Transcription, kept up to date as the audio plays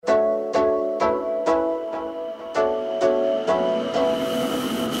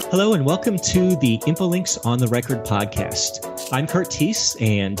Hello and welcome to the InfoLinks on the Record podcast. I'm Kurt Teese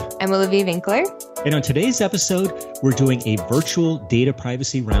and I'm Olivia Winkler. And on today's episode, we're doing a virtual data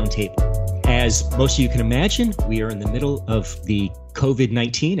privacy roundtable. As most of you can imagine, we are in the middle of the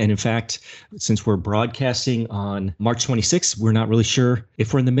COVID-19. And in fact, since we're broadcasting on March 26th, we're not really sure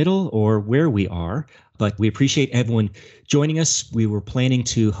if we're in the middle or where we are. But we appreciate everyone joining us. We were planning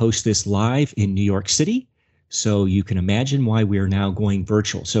to host this live in New York City. So you can imagine why we are now going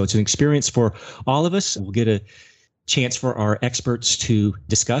virtual. So it's an experience for all of us. We'll get a chance for our experts to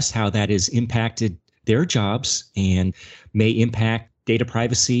discuss how that has impacted their jobs and may impact data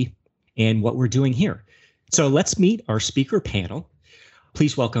privacy and what we're doing here. So let's meet our speaker panel.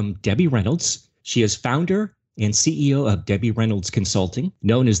 Please welcome Debbie Reynolds. She is founder and CEO of Debbie Reynolds Consulting,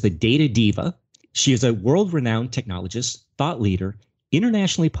 known as the Data Diva. She is a world-renowned technologist, thought leader,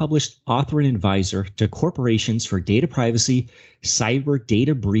 internationally published author and advisor to corporations for data privacy, cyber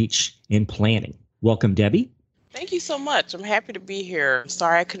data breach, and planning. Welcome, Debbie. Thank you so much. I'm happy to be here.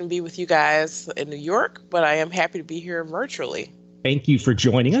 Sorry I couldn't be with you guys in New York, but I am happy to be here virtually. Thank you for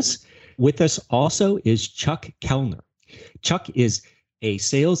joining us. With us also is Chuck Kellner. Chuck is a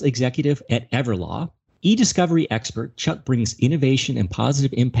sales executive at Everlaw. E-discovery expert, Chuck brings innovation and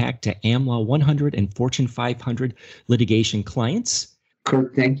positive impact to AmLaw 100 and Fortune 500 litigation clients.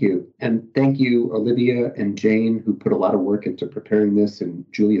 Kurt, thank you. And thank you, Olivia and Jane, who put a lot of work into preparing this, and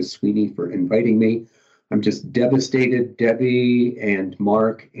Julia Sweeney for inviting me. I'm just devastated, Debbie and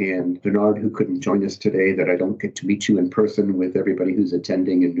Mark and Bernard, who couldn't join us today, that I don't get to meet you in person with everybody who's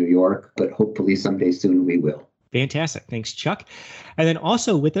attending in New York, but hopefully someday soon we will. Fantastic. Thanks, Chuck. And then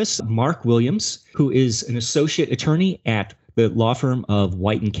also with us, Mark Williams, who is an associate attorney at the law firm of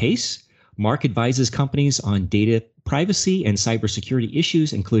White & Case. Mark advises companies on data privacy and cybersecurity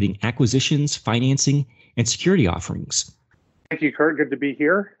issues, including acquisitions, financing, and security offerings. Thank you, Kurt. Good to be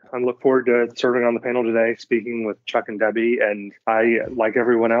here. I look forward to serving on the panel today, speaking with Chuck and Debbie. And I, like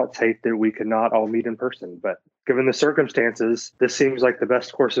everyone else, hate that we could not all meet in person. But given the circumstances, this seems like the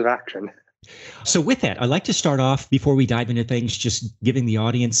best course of action. So with that, I'd like to start off, before we dive into things, just giving the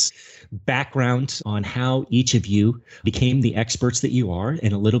audience background on how each of you became the experts that you are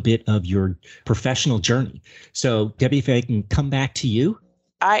and a little bit of your professional journey. So Debbie, if I can come back to you.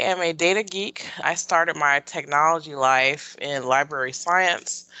 I am a data geek. I started my technology life in library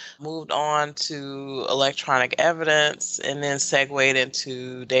science, moved on to electronic evidence, and then segued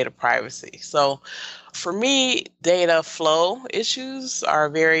into data privacy. So for me, data flow issues are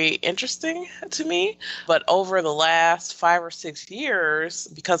very interesting to me. But over the last 5 or 6 years,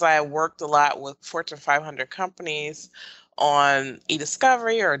 because I worked a lot with Fortune 500 companies on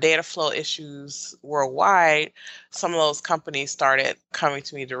e-discovery or data flow issues worldwide, some of those companies started coming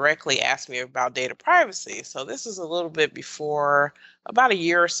to me directly, asking me about data privacy. So this is a little bit before, about a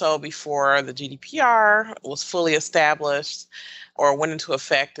year or so before the GDPR was fully established or went into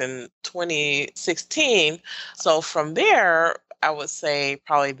effect in 2016. So from there, I would say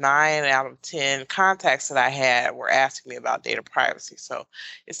probably 9 out of 10 contacts that I had were asking me about data privacy. So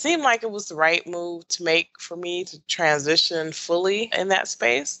it seemed like it was the right move to make for me to transition fully in that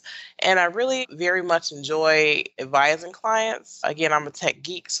space. And I really very much enjoy advising clients. Again, I'm a tech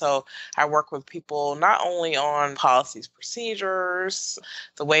geek, so I work with people not only on policies, procedures,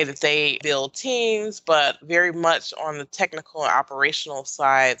 the way that they build teams, but very much on the technical and operational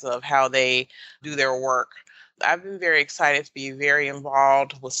sides of how they do their work. I've been very excited to be very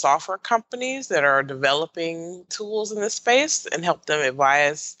involved with software companies that are developing tools in this space and help them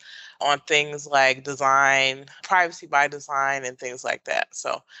advise on things like design, privacy by design, and things like that.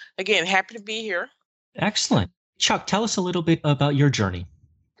 So again, happy to be here. Excellent. Chuck, tell us a little bit about your journey.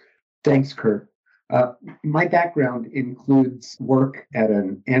 Thanks, Kurt. My background includes work at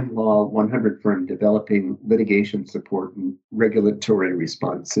an AmLaw 100 firm developing litigation support and regulatory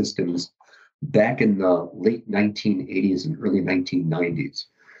response systems back in the late 1980s and early 1990s.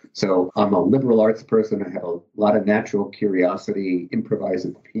 So I'm a liberal arts person. I have a lot of natural curiosity, improvise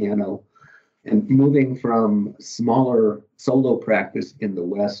at the piano, and moving from smaller solo practice in the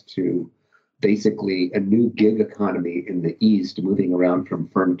West to basically a new gig economy in the East, moving around from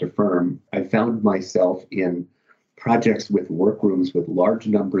firm to firm, I found myself in projects with workrooms with large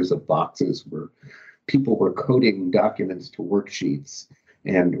numbers of boxes where people were coding documents to worksheets.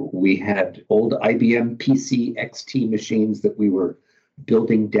 And we had old IBM PC XT machines that we were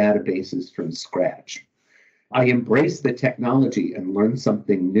building databases from scratch. I embraced the technology and learned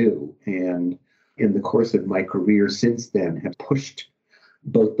something new. And in the course of my career since then, have pushed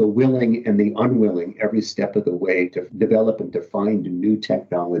both the willing and the unwilling every step of the way to develop and to find new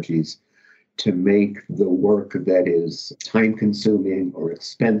technologies to make the work that is time consuming or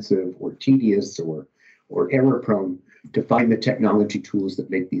expensive or tedious or error prone, to find the technology tools that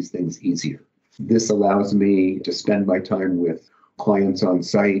make these things easier. This allows me to spend my time with clients on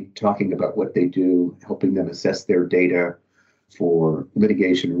site, talking about what they do, helping them assess their data for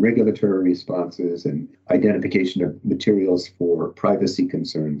litigation and regulatory responses and identification of materials for privacy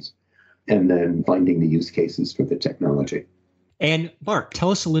concerns, and then finding the use cases for the technology. And Mark, tell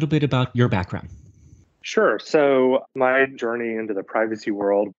us a little bit about your background. Sure. So my journey into the privacy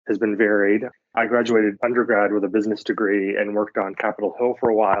world has been varied. I graduated undergrad with a business degree and worked on Capitol Hill for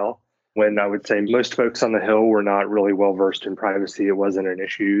a while, when I would say most folks on the Hill were not really well versed in privacy. It wasn't an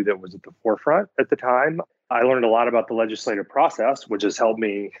issue that was at the forefront at the time. I learned a lot about the legislative process, which has helped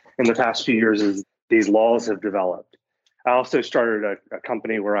me in the past few years as these laws have developed. I also started a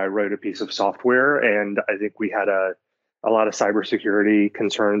company where I wrote a piece of software, and I think we had a lot of cybersecurity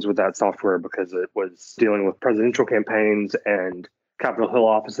concerns with that software because it was dealing with presidential campaigns and Capitol Hill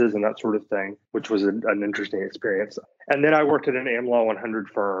offices and that sort of thing, which was an interesting experience. And then I worked at an AmLaw 100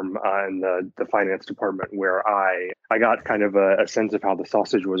 firm in the finance department, where I got kind of a sense of how the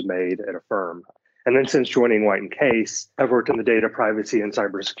sausage was made at a firm. And then since joining White & Case, I've worked in the data privacy and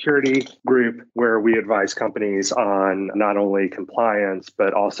cybersecurity group, where we advise companies on not only compliance,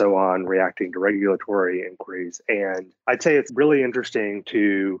 but also on reacting to regulatory inquiries. And I'd say it's really interesting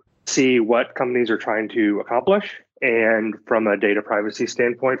to see what companies are trying to accomplish, and from a data privacy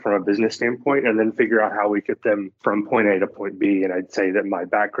standpoint, from a business standpoint, and then figure out how we get them from point A to point B. And I'd say that my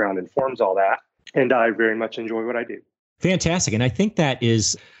background informs all that, and I very much enjoy what I do. Fantastic. And I think that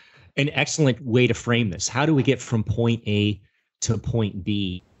is an excellent way to frame this. How do we get from point A to point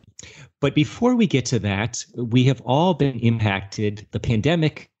B? But before we get to that, we have all been impacted. The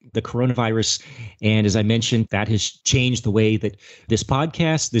pandemic, the coronavirus, and as I mentioned, that has changed the way that this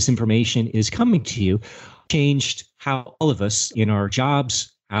podcast, this information is coming to you, changed how all of us in our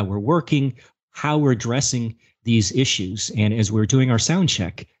jobs, how we're working, how we're addressing these issues. And as we're doing our sound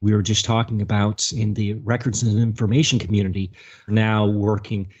check, we were just talking about in the records and information community, now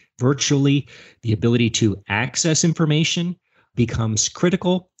working virtually, the ability to access information becomes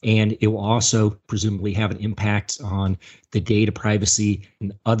critical, and it will also presumably have an impact on the data privacy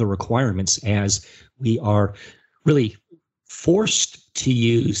and other requirements as we are really forced to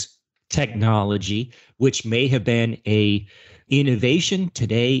use technology, which may have been a innovation.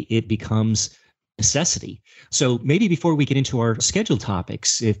 Today, it becomes necessity. So maybe before we get into our scheduled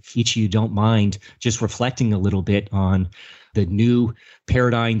topics, if each of you don't mind just reflecting a little bit on the new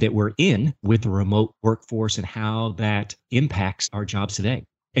paradigm that we're in with the remote workforce and how that impacts our jobs today.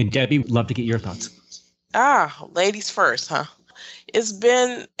 And Debbie, would love to get your thoughts. Ladies first, huh? It's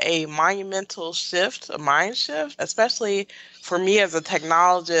been a monumental shift, a mind shift, especially for me as a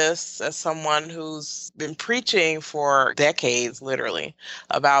technologist, as someone who's been preaching for decades, literally,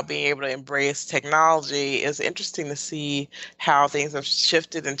 about being able to embrace technology. It's interesting to see how things have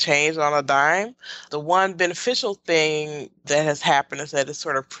shifted and changed on a dime. The one beneficial thing that has happened is that it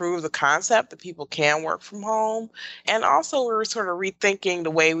sort of proved the concept that people can work from home. And also we're sort of rethinking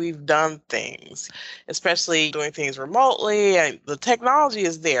the way we've done things, especially doing things remotely. And the technology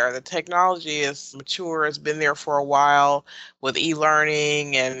is there. The technology is mature. It's been there for a while with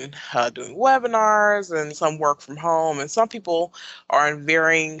e-learning and doing webinars, and some work from home. And some people are in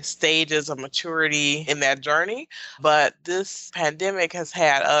varying stages of maturity in that journey. But this pandemic has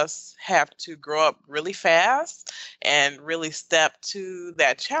had us have to grow up really fast and really step to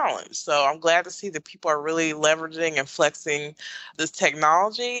that challenge. So I'm glad to see that people are really leveraging and flexing this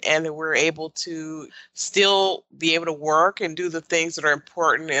technology, and that we're able to still be able to work and do the things that are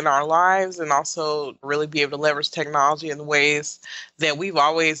important in our lives, and also really be able to leverage technology in the ways that we've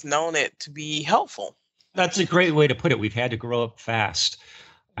always known it to be helpful. That's a great way to put it. We've had to grow up fast.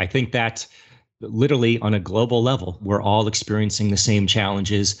 I think that literally on a global level, we're all experiencing the same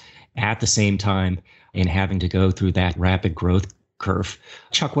challenges at the same time and having to go through that rapid growth curve.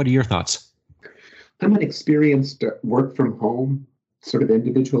 Chuck, what are your thoughts? I'm an experienced work from home sort of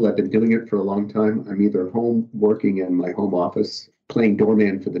individual. I've been doing it for a long time. I'm either home working in my home office, playing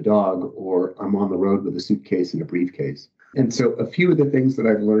doorman for the dog, or I'm on the road with a suitcase and a briefcase. And so a few of the things that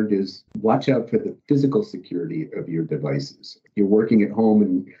I've learned is watch out for the physical security of your devices. You're working at home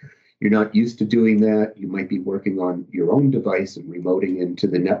and you're not used to doing that. You might be working on your own device and remoting into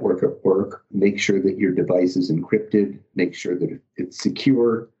the network at work. Make sure that your device is encrypted. Make sure that it's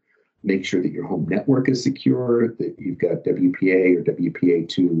secure. Make sure that your home network is secure, that you've got WPA or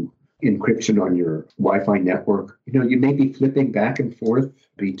WPA2 encryption on your Wi-Fi network. You know, you may be flipping back and forth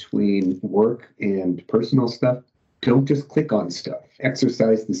between work and personal stuff. Don't just click on stuff.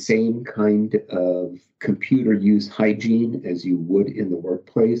 Exercise the same kind of computer use hygiene as you would in the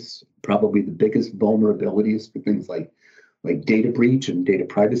workplace. Probably the biggest vulnerabilities for things like data breach and data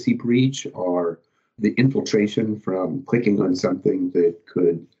privacy breach are the infiltration from clicking on something that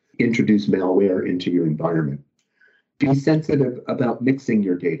could introduce malware into your environment. Be sensitive about mixing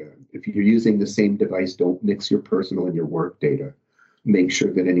your data. If you're using the same device, don't mix your personal and your work data. Make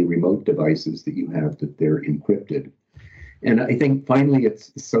sure that any remote devices that you have, that they're encrypted. And I think finally, it's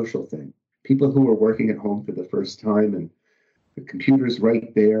the social thing. People who are working at home for the first time and the computer's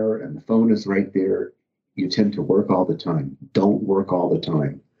right there and the phone is right there, you tend to work all the time. Don't work all the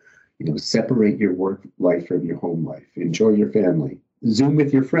time. Separate your work life from your home life. Enjoy your family. Zoom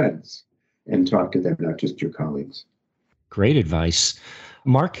with your friends and talk to them, not just your colleagues. Great advice.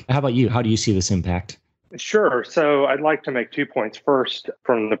 Mark, how about you? How do you see this impact? Sure. So I'd like to make 2 points. First,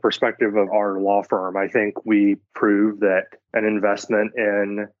 from the perspective of our law firm, I think we prove that an investment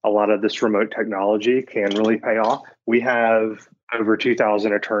in a lot of this remote technology can really pay off. We have over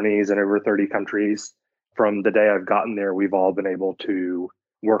 2,000 attorneys in over 30 countries. From the day I've gotten there, we've all been able to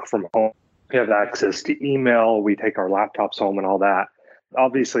work from home. We have access to email. We take our laptops home and all that.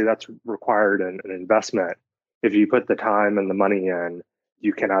 Obviously, that's required an investment. If you put the time and the money in,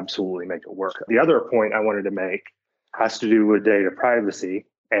 you can absolutely make it work. The other point I wanted to make has to do with data privacy.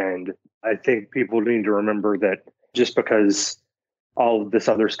 And I think people need to remember that just because all of this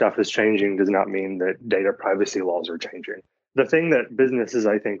other stuff is changing does not mean that data privacy laws are changing. The thing that businesses,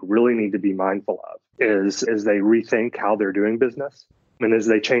 I think, really need to be mindful of is as they rethink how they're doing business and as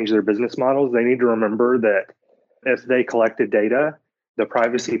they change their business models, they need to remember that if they collected data, the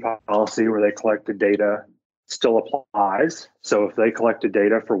privacy policy where they collected data still applies. So if they collected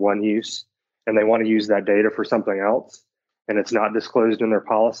data for one use and they want to use that data for something else and it's not disclosed in their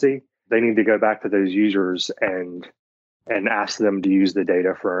policy, they need to go back to those users and ask them to use the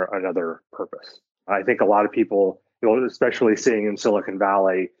data for another purpose. I think a lot of people, especially seeing in Silicon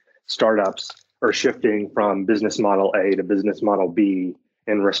Valley, startups are shifting from business model A to business model B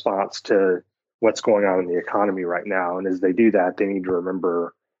in response to what's going on in the economy right now. And as they do that, they need to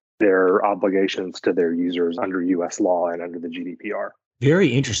remember their obligations to their users under US law and under the GDPR. Very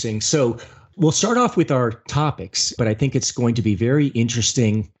interesting. So we'll start off with our topics, but I think it's going to be very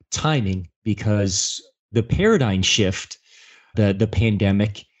interesting timing because the paradigm shift the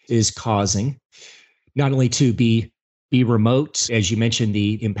pandemic is causing, not only to be remote, as you mentioned,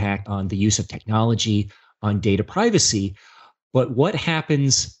 the impact on the use of technology, on data privacy, but what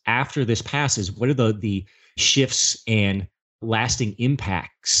happens after this passes? What are the shifts and lasting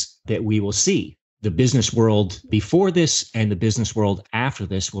impacts that we will see? The business world before this and the business world after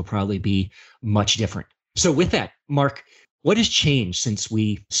this will probably be much different. So with that, Mark, what has changed since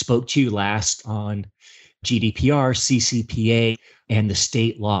we spoke to you last on GDPR, CCPA, and the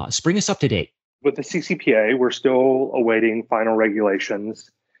state laws? Bring us up to date. With the CCPA, we're still awaiting final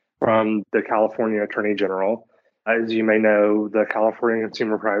regulations from the California Attorney General. As you may know, the California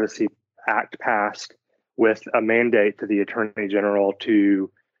Consumer Privacy Act passed with a mandate to the Attorney General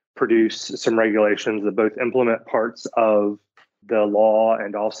to produce some regulations that both implement parts of the law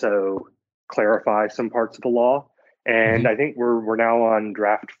and also clarify some parts of the law. And I think we're now on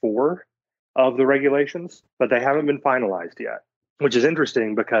draft 4 of the regulations, but they haven't been finalized yet, which is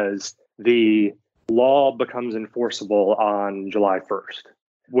interesting because the law becomes enforceable on July 1st.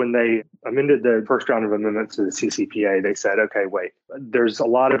 When they amended the first round of amendments to the CCPA, they said, okay, wait, there's a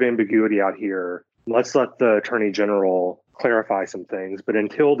lot of ambiguity out here. Let's let the Attorney General clarify some things. But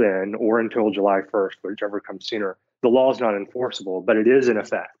until then, or until July 1st, whichever comes sooner, the law is not enforceable, but it is in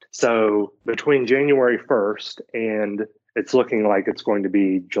effect. So between January 1st and it's looking like it's going to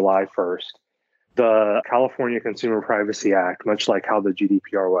be July 1st, the California Consumer Privacy Act, much like how the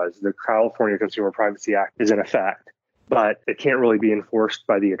GDPR was, the California Consumer Privacy Act is in effect, but it can't really be enforced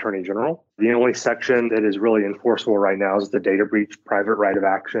by the Attorney General. The only section that is really enforceable right now is the data breach private right of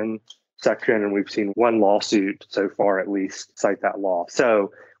action section, and we've seen one lawsuit so far at least cite that law.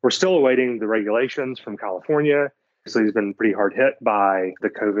 So we're still awaiting the regulations from California. So he's been pretty hard hit by the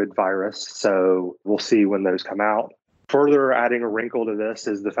COVID virus, so we'll see when those come out. Further adding a wrinkle to this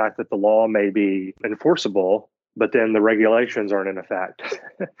is the fact that the law may be enforceable, but then the regulations aren't in effect.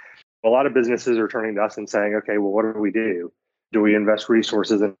 A lot of businesses are turning to us and saying, okay, well, what do we do? Do we invest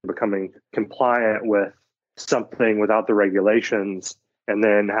resources in becoming compliant with something without the regulations and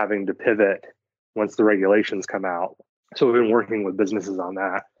then having to pivot once the regulations come out? So we've been working with businesses on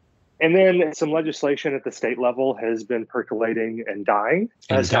that. And then some legislation at the state level has been percolating and dying.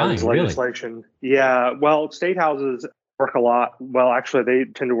 And dying, legislation. Really? Yeah, well, state houses work a lot. Well, actually,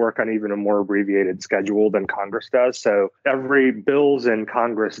 they tend to work on even a more abbreviated schedule than Congress does. So every bills in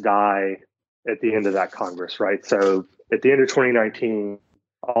Congress die at the end of that Congress, right? So at the end of 2019,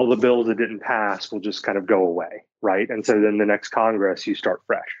 all the bills that didn't pass will just kind of go away, right? And so then the next Congress, you start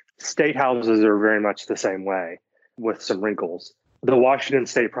fresh. State houses are very much the same way with some wrinkles. The Washington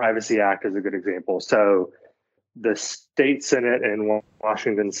State Privacy Act is a good example. So the state Senate in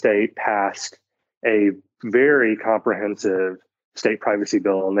Washington State passed a very comprehensive state privacy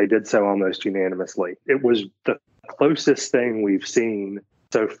bill, and they did so almost unanimously. It was the closest thing we've seen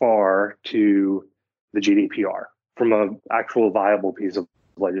so far to the GDPR from an actual viable piece of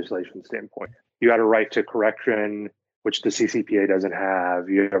legislation standpoint. You had a right to correction, which the CCPA doesn't have.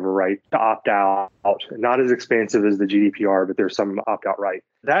 You have a right to opt out, not as expansive as the GDPR, but there's some opt-out right.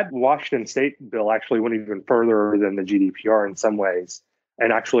 That Washington State bill actually went even further than the GDPR in some ways,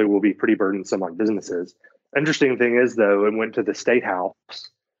 and actually will be pretty burdensome on businesses. Interesting thing is, though, it went to the State House.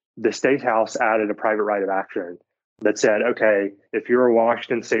 The State House added a private right of action that said, okay, if you're a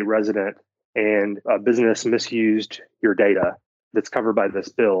Washington State resident and a business misused your data that's covered by this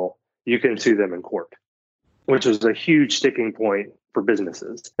bill, you can sue them in court, which was a huge sticking point for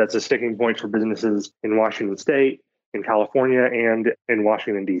businesses. That's a sticking point for businesses in Washington State, in California, and in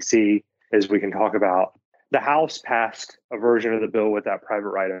Washington, D.C., as we can talk about. The House passed a version of the bill with that private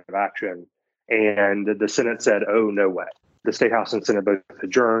right of action, and the Senate said, oh, no way. The State House and Senate both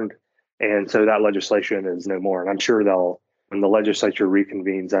adjourned, and so that legislation is no more. And I'm sure when the legislature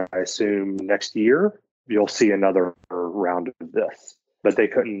reconvenes, I assume next year, you'll see another round of this. But they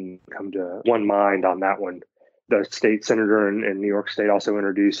couldn't come to one mind on that one. The state senator in New York State also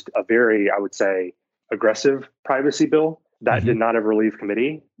introduced a very, I would say, aggressive privacy bill that did not ever leave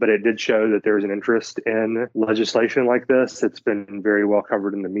committee, but it did show that there's an interest in legislation like this. It's been very well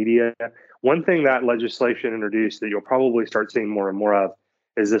covered in the media. One thing that legislation introduced that you'll probably start seeing more and more of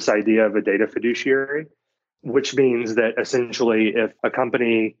is this idea of a data fiduciary, which means that essentially if a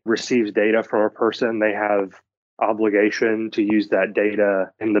company receives data from a person, they have obligation to use that data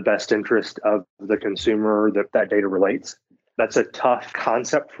in the best interest of the consumer that data relates. That's a tough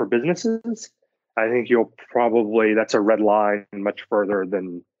concept for businesses. I think that's a red line much further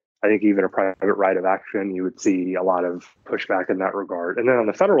than I think even a private right of action. You would see a lot of pushback in that regard. And then on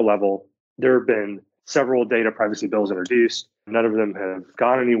the federal level, there have been several data privacy bills introduced. None of them have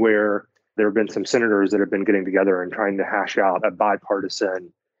gone anywhere. There have been some senators that have been getting together and trying to hash out a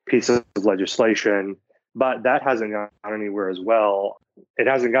bipartisan piece of legislation, but that hasn't gone anywhere as well. It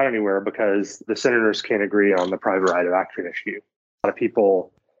hasn't gone anywhere because the senators can't agree on the private right of action issue. A lot of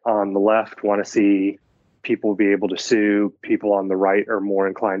people on the left want to see people be able to sue. People on the right are more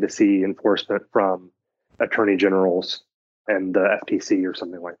inclined to see enforcement from attorney generals and the FTC or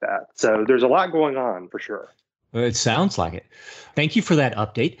something like that. So there's a lot going on for sure. It sounds like it. Thank you for that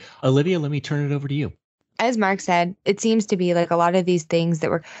update. Olivia, let me turn it over to you. As Mark said, it seems to be like a lot of these things that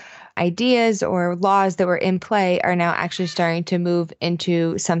were ideas or laws that were in play are now actually starting to move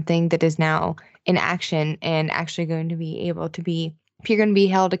into something that is now in action and actually going to be able to be, if you're going to be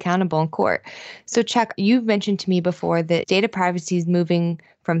held accountable in court. So Chuck, you've mentioned to me before that data privacy is moving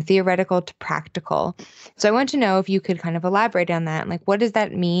from theoretical to practical. So I want to know if you could kind of elaborate on that. Like, what does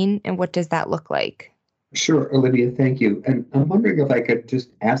that mean and what does that look like? Sure, Olivia, thank you. And I'm wondering if I could just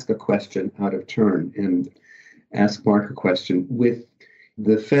ask a question out of turn and ask Mark a question. With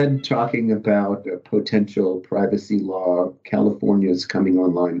the Fed talking about a potential privacy law, California's coming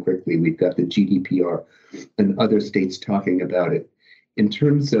online quickly. We've got the GDPR and other states talking about it. In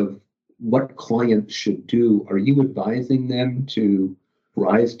terms of what clients should do, are you advising them to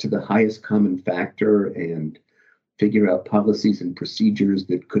rise to the highest common factor and figure out policies and procedures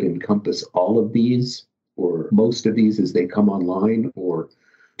that could encompass all of these or most of these as they come online, or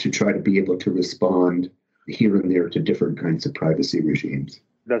to try to be able to respond here and there to different kinds of privacy regimes?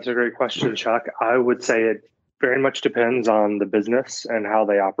 That's a great question, Chuck. I would say it very much depends on the business and how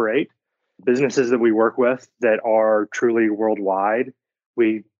they operate. Businesses that we work with that are truly worldwide,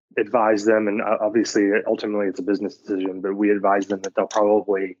 we advise them, and obviously ultimately it's a business decision, but we advise them that they'll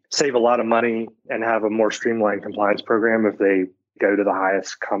probably save a lot of money and have a more streamlined compliance program if they go to the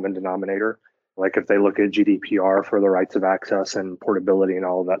highest common denominator. Like if they look at GDPR for the rights of access and portability and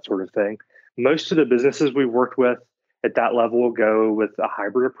all of that sort of thing. Most of the businesses we've worked with at that level go with a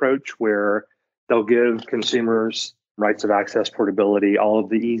hybrid approach where they'll give consumers rights of access, portability, all of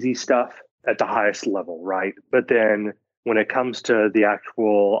the easy stuff at the highest level, right? But then when it comes to the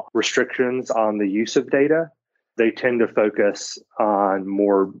actual restrictions on the use of data, they tend to focus on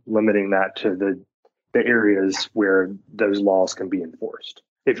more limiting that to the areas where those laws can be enforced.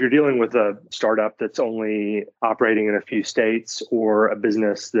 If you're dealing with a startup that's only operating in a few states or a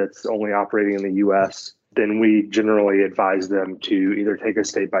business that's only operating in the US, then we generally advise them to either take a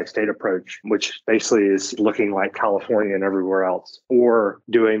state-by-state approach, which basically is looking like California and everywhere else, or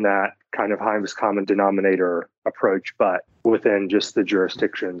doing that kind of highest common denominator approach, but within just the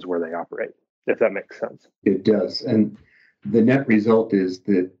jurisdictions where they operate, if that makes sense. It does. And the net result is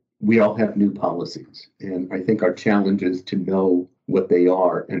that we all have new policies. And I think our challenge is to know what they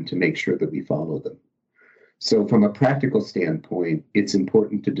are and to make sure that we follow them. So from a practical standpoint, it's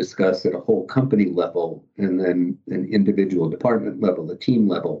important to discuss at a whole company level and then an individual department level, a team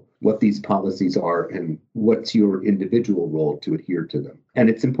level, what these policies are and what's your individual role to adhere to them. And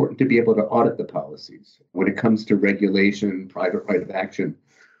it's important to be able to audit the policies. When it comes to regulation, private right of action,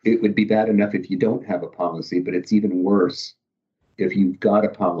 it would be bad enough if you don't have a policy, but it's even worse if you've got a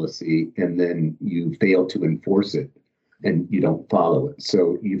policy and then you fail to enforce it and you don't follow it.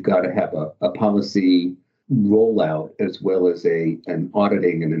 So you've got to have a policy rollout as well as an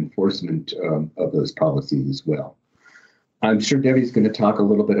auditing and enforcement of those policies as well. I'm sure Debbie's going to talk a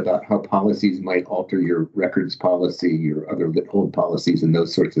little bit about how policies might alter your records policy, your other hold policies, and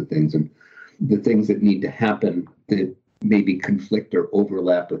those sorts of things, and the things that need to happen that maybe conflict or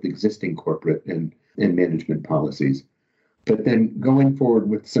overlap with existing corporate and management policies. But then going forward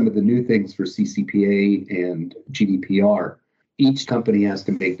with some of the new things for CCPA and GDPR, each company has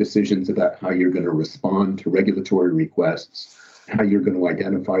to make decisions about how you're going to respond to regulatory requests, how you're going to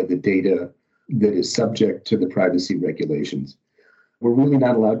identify the data that is subject to the privacy regulations. We're really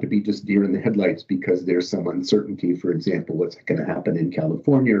not allowed to be just deer in the headlights because there's some uncertainty, for example, what's going to happen in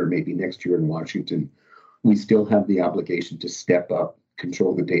California or maybe next year in Washington. We still have the obligation to step up,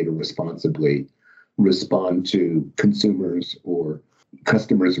 control the data responsibly, respond to consumers or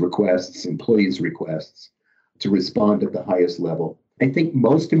customers' requests, employees' requests, to respond at the highest level. I think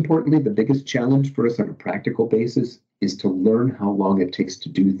most importantly, the biggest challenge for us on a practical basis is to learn how long it takes to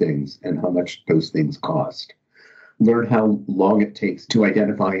do things and how much those things cost. Learn how long it takes to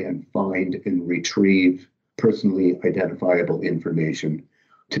identify and find and retrieve personally identifiable information,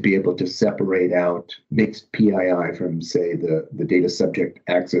 to be able to separate out mixed PII from, say, the data subject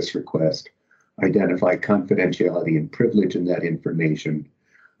access request, identify confidentiality and privilege in that information,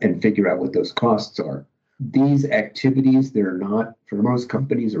 and figure out what those costs are. These activities, they're not, for most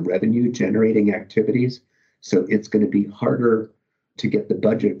companies, are revenue generating activities. So it's going to be harder to get the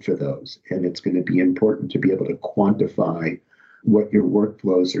budget for those. And it's going to be important to be able to quantify what your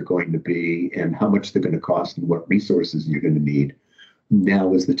workflows are going to be and how much they're going to cost and what resources you're going to need.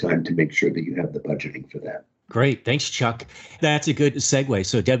 Now is the time to make sure that you have the budgeting for that. Great. Thanks, Chuck. That's a good segue.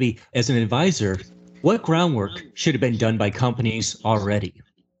 So, Debbie, as an advisor, what groundwork should have been done by companies already?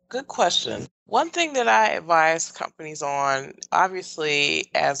 Good question. One thing that I advise companies on, obviously,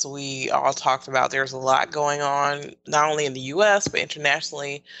 as we all talked about, there's a lot going on, not only in the US, but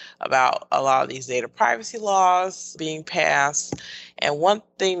internationally, about a lot of these data privacy laws being passed. And one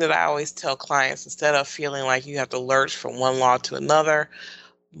thing that I always tell clients, instead of feeling like you have to lurch from one law to another,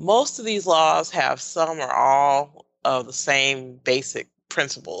 most of these laws have some or all of the same basic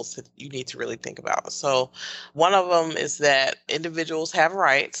principles that you need to really think about. So one of them is that individuals have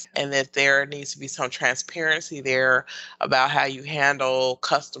rights and that there needs to be some transparency there about how you handle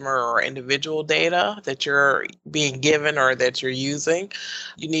customer or individual data that you're being given or that you're using.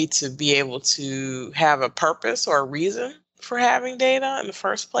 You need to be able to have a purpose or a reason for having data in the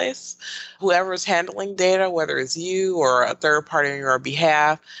first place. Whoever is handling data, whether it's you or a third party on your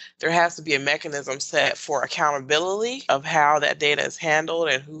behalf, there has to be a mechanism set for accountability of how that data is handled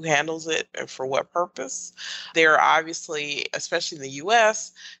and who handles it and for what purpose. There are obviously, especially in the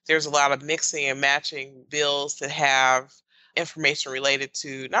US, there's a lot of mixing and matching bills that have information related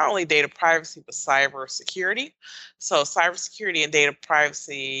to not only data privacy, but cyber security. So cybersecurity and data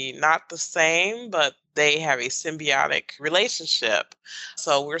privacy, not the same, but they have a symbiotic relationship.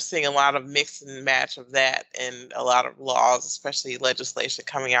 So we're seeing a lot of mix and match of that in a lot of laws, especially legislation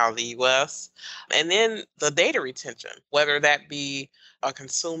coming out of the US. And then the data retention, whether that be a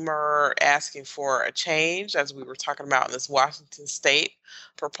consumer asking for a change, as we were talking about in this Washington state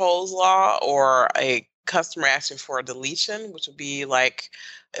proposed law, or a customer asking for a deletion, which would be like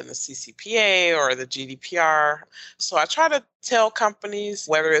in the CCPA or the GDPR. So I try to tell companies,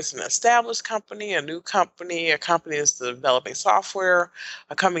 whether it's an established company, a new company, a company that's developing software,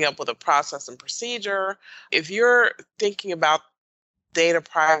 coming up with a process and procedure. If you're thinking about data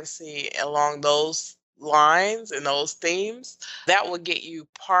privacy along those lines and those themes, that will get you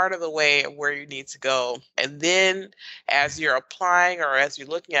part of the way of where you need to go. And then as you're applying or as you're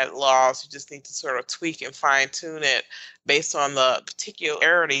looking at laws, you just need to sort of tweak and fine tune it based on the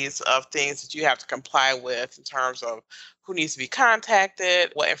particularities of things that you have to comply with in terms of who needs to be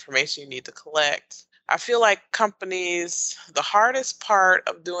contacted, what information you need to collect. I feel like companies, the hardest part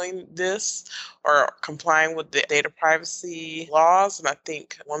of doing this or complying with the data privacy laws, and I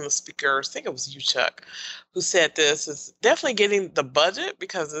think one of the speakers, I think it was you, Chuck, who said this, is definitely getting the budget,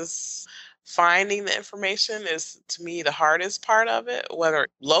 because it's finding the information is, to me, the hardest part of it, whether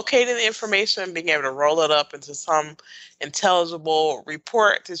locating the information, being able to roll it up into some intelligible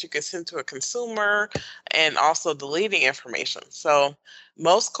report that you can send to a consumer, and also deleting information. So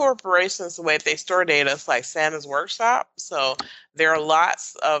most corporations, the way they store data is like Santa's workshop. So there are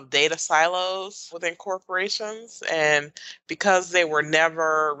lots of data silos within corporations, and because they were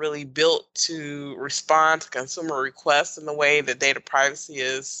never really built to respond to consumer requests in the way that data privacy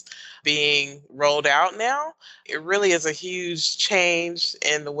is being rolled out now, it really is a huge change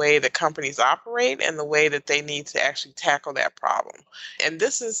in the way that companies operate and the way that they need to actually tackle that problem. And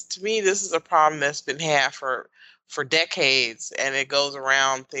this is, to me, this is a problem that's been had for decades, and it goes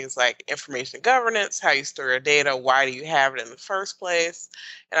around things like information governance, how you store your data, why do you have it in the first place.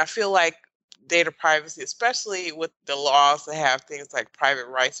 And I feel like data privacy, especially with the laws that have things like private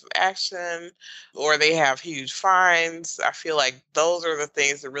rights of action, or they have huge fines, I feel like those are the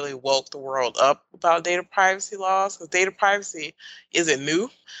things that really woke the world up about data privacy laws, because data privacy isn't new.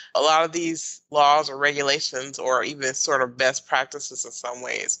 A lot of these laws or regulations, or even sort of best practices in some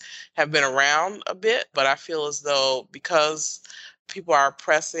ways, have been around a bit, but I feel as though because people are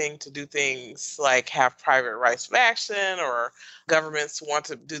pressing to do things like have private rights of action, or governments want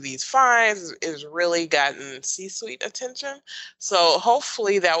to do these fines, is really gotten C-suite attention. So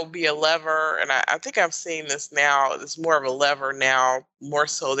hopefully that will be a lever. And I think I'm seeing this now. It's more of a lever now, more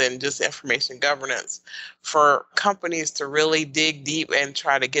so than just information governance, for companies to really dig deep and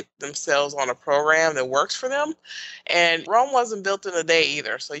try to get themselves on a program that works for them. And Rome wasn't built in a day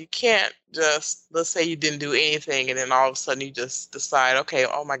either. So you can't just, let's say you didn't do anything and then all of a sudden you just decide, okay,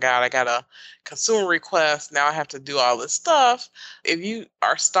 oh my God, I got a consumer request. Now I have to do all this stuff. If you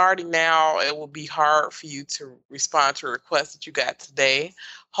are starting now, it will be hard for you to respond to a request that you got today.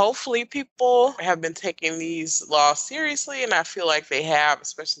 Hopefully people have been taking these laws seriously, and I feel like they have,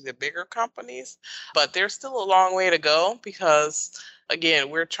 especially the bigger companies. But there's still a long way to go, because again,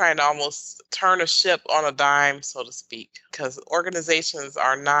 we're trying to almost turn a ship on a dime, so to speak, because organizations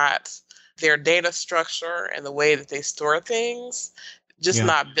are not, their data structure and the way that they store things, just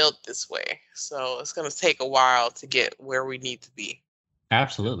not built this way. So it's going to take a while to get where we need to be.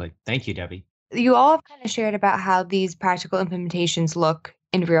 Absolutely. Thank you, Debbie. You all have kind of shared about how these practical implementations look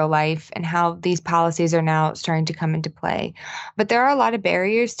in real life and how these policies are now starting to come into play. But there are a lot of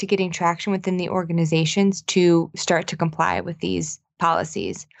barriers to getting traction within the organizations to start to comply with these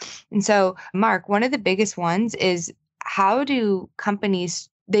policies. And so, Mark, one of the biggest ones is, how do companies,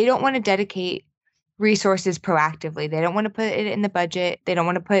 they don't want to dedicate resources proactively. They don't want to put it in the budget. They don't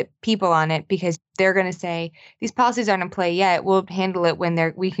want to put people on it, because they're going to say, these policies aren't in play yet. We'll handle it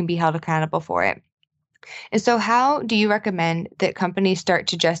when we can be held accountable for it. And so how do you recommend that companies start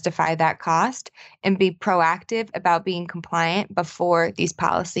to justify that cost and be proactive about being compliant before these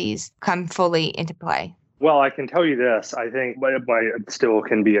policies come fully into play? Well, I can tell you this. I think it still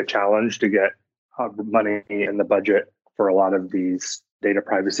can be a challenge to get money in the budget for a lot of these data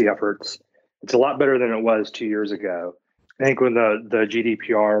privacy efforts. It's a lot better than it was 2 years ago. I think when the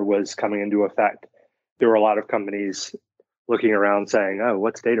GDPR was coming into effect, there were a lot of companies looking around saying, oh,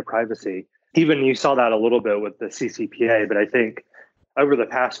 what's data privacy? Even you saw that a little bit with the CCPA, but I think over the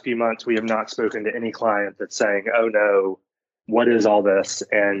past few months, we have not spoken to any client that's saying, oh no, what is all this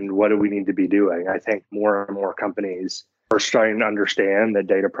and what do we need to be doing? I think more and more companies are starting to understand that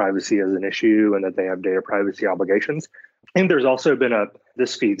data privacy is an issue and that they have data privacy obligations. And there's also been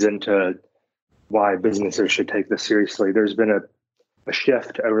this feeds into why businesses should take this seriously. There's been a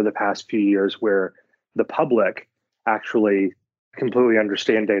shift over the past few years where the public actually completely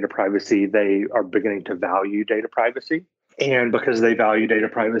understand data privacy. They are beginning to value data privacy. And because they value data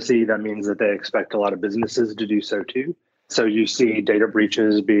privacy, that means that they expect a lot of businesses to do so too. So you see data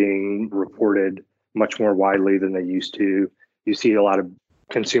breaches being reported much more widely than they used to. You see a lot of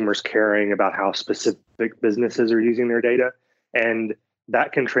consumers caring about how specific businesses are using their data. And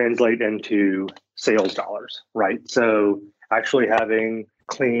that can translate into sales dollars, right? So actually having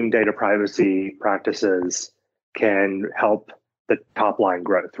clean data privacy practices can help the top line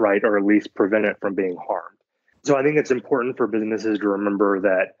growth, right? Or at least prevent it from being harmed. So I think it's important for businesses to remember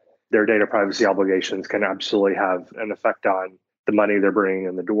that their data privacy obligations can absolutely have an effect on the money they're bringing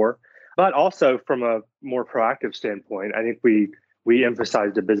in the door. But also from a more proactive standpoint, I think we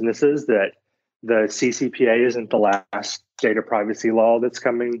emphasize to businesses that the CCPA isn't the last data privacy law that's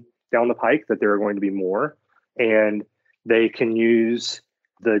coming down the pike, that there are going to be more. And they can use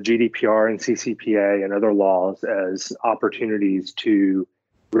the GDPR and CCPA and other laws as opportunities to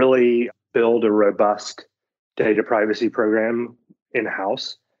really build a robust data privacy program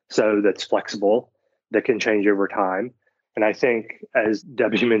in-house, so that's flexible, that can change over time. And I think, as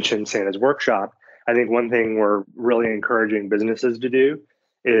Debbie mentioned, Santa's workshop, I think one thing we're really encouraging businesses to do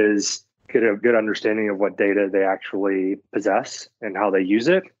is get a good understanding of what data they actually possess and how they use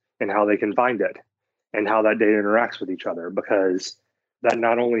it and how they can find it and how that data interacts with each other, because that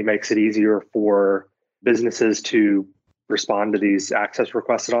not only makes it easier for businesses to respond to these access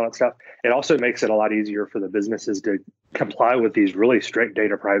requests and all that stuff, it also makes it a lot easier for the businesses to comply with these really strict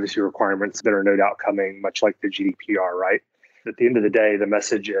data privacy requirements that are no doubt coming, much like the GDPR, right? At the end of the day, the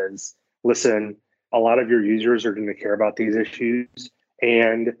message is, listen, a lot of your users are going to care about these issues.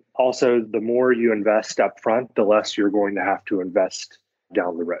 And also, the more you invest up front, the less you're going to have to invest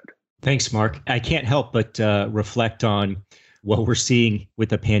down the road. Thanks, Mark. I can't help but reflect on what we're seeing with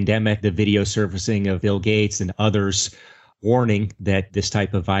the pandemic, the video surfacing of Bill Gates and others warning that this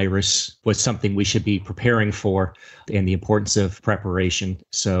type of virus was something we should be preparing for, and the importance of preparation.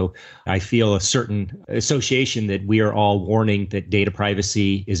 So I feel a certain association that we are all warning that data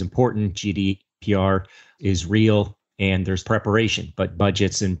privacy is important, GDPR is real, and there's preparation, but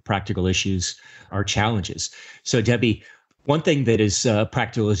budgets and practical issues are challenges. So Debbie, one thing that is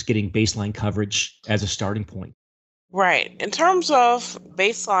practical is getting baseline coverage as a starting point. Right. In terms of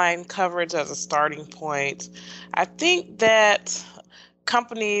baseline coverage as a starting point, I think that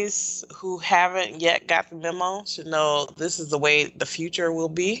companies who haven't yet got the memo should know this is the way the future will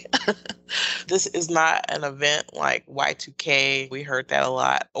be. This is not an event like Y2K. We heard that a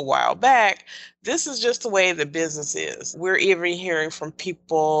lot a while back. This is just the way the business is. We're even hearing from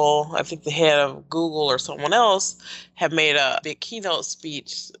people, I think the head of Google or someone else have made a big keynote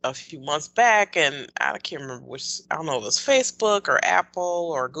speech a few months back, and I can't remember which, I don't know if it was Facebook or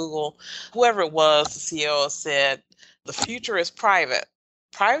Apple or Google, whoever it was, the CEO said, the future is private.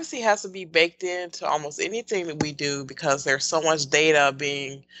 Privacy has to be baked into almost anything that we do because there's so much data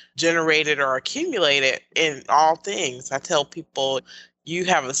being generated or accumulated in all things. I tell people, you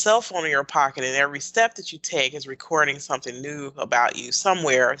have a cell phone in your pocket and every step that you take is recording something new about you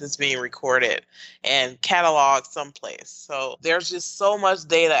somewhere that's being recorded and cataloged someplace. So there's just so much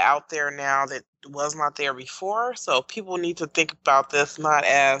data out there now that was not there before. So people need to think about this not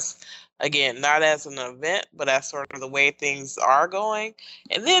as an event, but as sort of the way things are going.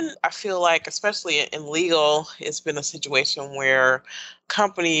 And then I feel like, especially in legal, it's been a situation where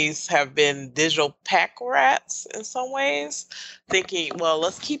companies have been digital pack rats in some ways, thinking, well,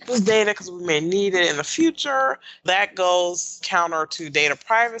 let's keep this data because we may need it in the future. That goes counter to data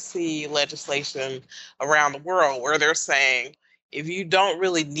privacy legislation around the world, where they're saying, if you don't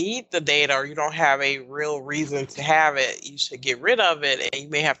really need the data or you don't have a real reason to have it, you should get rid of it, and you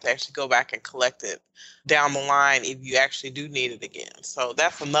may have to actually go back and collect it down the line if you actually do need it again. So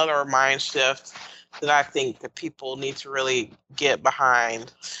that's another mind shift that I think that people need to really get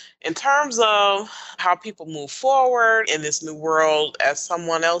behind. In terms of how people move forward in this new world, as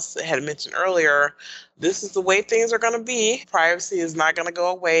someone else had mentioned earlier, this is the way things are going to be. Privacy is not going to go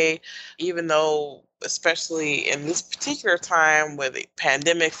away, even though, especially in this particular time with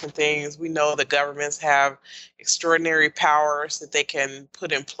pandemics and things, we know that governments have extraordinary powers that they can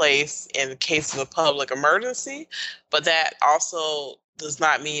put in place in case of a public emergency. But that also does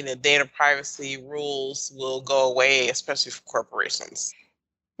not mean that data privacy rules will go away, especially for corporations.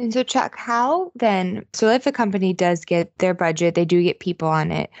 And so, Chuck, how then, so if a company does get their budget, they do get people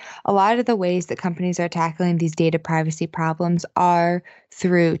on it, a lot of the ways that companies are tackling these data privacy problems are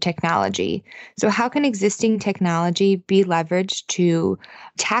through technology. So how can existing technology be leveraged to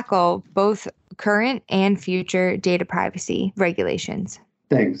tackle both current and future data privacy regulations?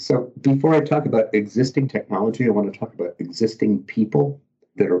 Thanks. So before I talk about existing technology, I want to talk about existing people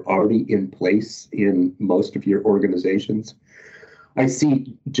that are already in place in most of your organizations. I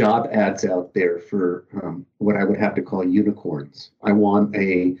see job ads out there for what I would have to call unicorns. I want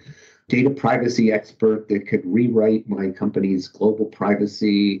a data privacy expert that could rewrite my company's global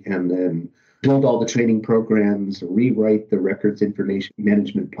privacy and then build all the training programs, rewrite the records information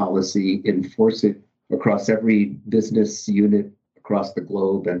management policy, enforce it across every business unit across the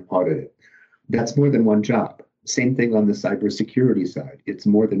globe, and audit it. That's more than one job. Same thing on the cybersecurity side. It's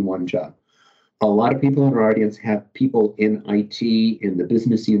more than one job. A lot of people in our audience have people in IT, in the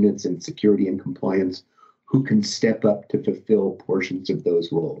business units, in security and compliance, who can step up to fulfill portions of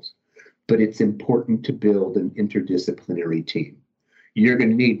those roles. But it's important to build an interdisciplinary team. You're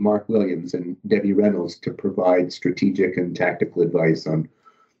going to need Mark Williams and Debbie Reynolds to provide strategic and tactical advice on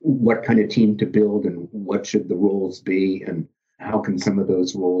what kind of team to build and what should the roles be and how can some of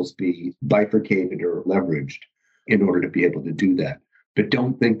those roles be bifurcated or leveraged in order to be able to do that. But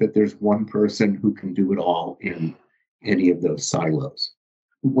don't think that there's one person who can do it all in any of those silos.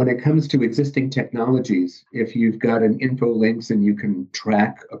 When it comes to existing technologies, if you've got an info links and you can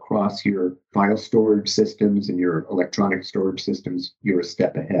track across your file storage systems and your electronic storage systems, you're a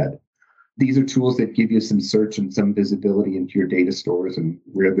step ahead. These are tools that give you some search and some visibility into your data stores and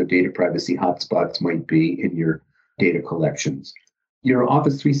where the data privacy hotspots might be in your data collections. Your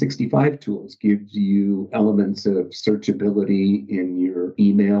Office 365 tools gives you elements of searchability in your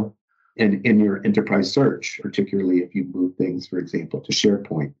email and in your enterprise search, particularly if you move things, for example, to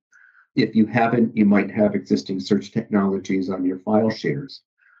SharePoint. If you haven't, you might have existing search technologies on your file shares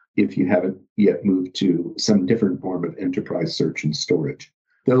if you haven't yet moved to some different form of enterprise search and storage.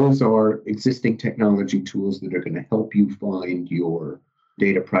 Those are existing technology tools that are going to help you find your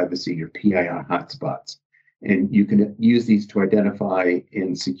data privacy, your PII hotspots. And you can use these to identify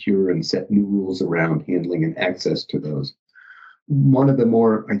and secure and set new rules around handling and access to those. One of the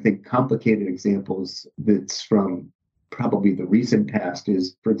more, I think, complicated examples that's from probably the recent past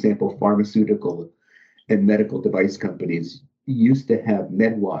is, for example, pharmaceutical and medical device companies used to have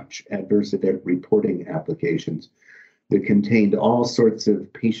MedWatch adverse event reporting applications that contained all sorts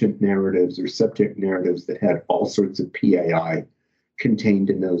of patient narratives or subject narratives that had all sorts of PII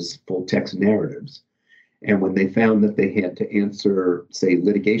contained in those full text narratives. And when they found that they had to answer, say,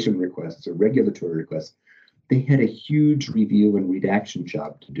 litigation requests or regulatory requests, they had a huge review and redaction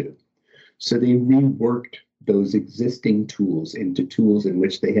job to do. So they reworked those existing tools into tools in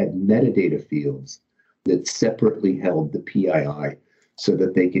which they had metadata fields that separately held the PII so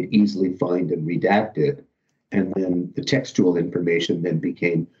that they could easily find and redact it. And then the textual information then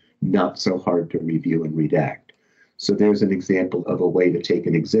became not so hard to review and redact. So there's an example of a way to take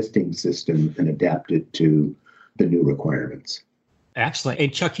an existing system and adapt it to the new requirements. Excellent.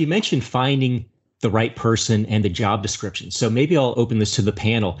 And Chuck, you mentioned finding the right person and the job description. So maybe I'll open this to the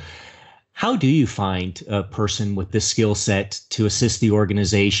panel. How do you find a person with this skill set to assist the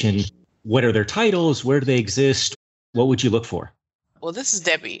organization? What are their titles? Where do they exist? What would you look for? Well, this is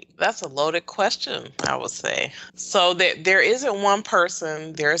Debbie. That's a loaded question, I would say. So there isn't one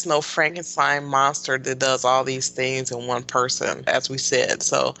person. There is no Frankenstein monster that does all these things in one person, as we said.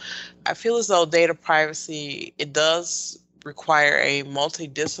 So I feel as though data privacy, it does require a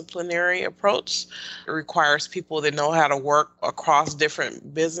multidisciplinary approach. It requires people that know how to work across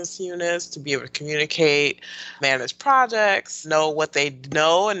different business units to be able to communicate, manage projects, know what they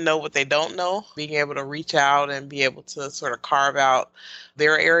know and know what they don't know, being able to reach out and be able to sort of carve out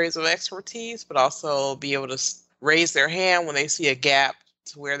their areas of expertise, but also be able to raise their hand when they see a gap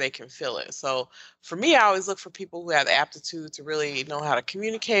to where they can fill it. So for me, I always look for people who have the aptitude to really know how to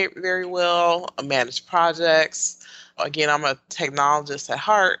communicate very well, manage projects. Again, I'm a technologist at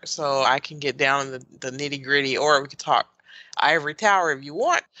heart, so I can get down in the nitty gritty, or we could talk ivory tower if you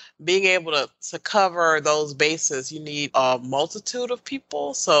want. Being able to cover those bases, you need a multitude of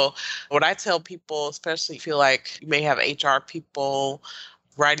people. So what I tell people, especially if you feel like you may have HR people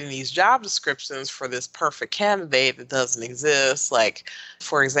writing these job descriptions for this perfect candidate that doesn't exist. Like,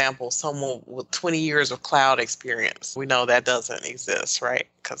 for example, someone with 20 years of cloud experience. We know that doesn't exist, right?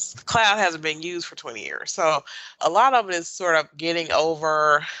 Because the cloud hasn't been used for 20 years. So a lot of it is sort of getting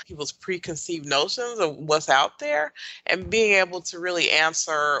over people's preconceived notions of what's out there and being able to really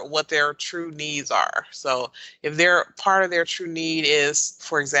answer what their true needs are. So if part of their true need is,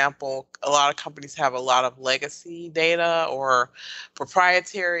 for example, a lot of companies have a lot of legacy data or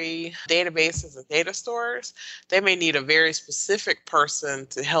proprietary databases and data stores, they may need a very specific person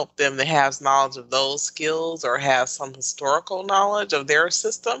to help them that has knowledge of those skills or has some historical knowledge of their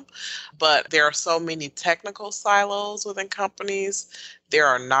system. But there are so many technical silos within companies. There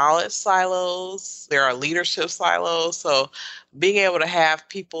are knowledge silos. There are leadership silos. So being able to have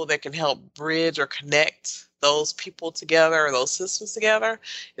people that can help bridge or connect those people together or those systems together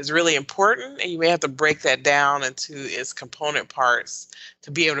is really important. And you may have to break that down into its component parts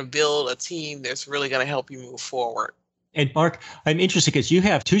to be able to build a team that's really going to help you move forward. And Mark, I'm interested because you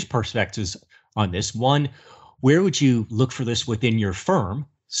have two perspectives on this. One, where would you look for this within your firm,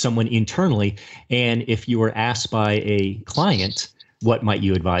 someone internally? And if you were asked by a client, what might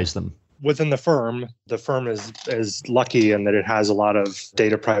you advise them? within the firm is lucky in that it has a lot of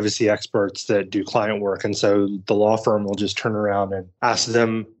data privacy experts that do client work. And so the law firm will just turn around and ask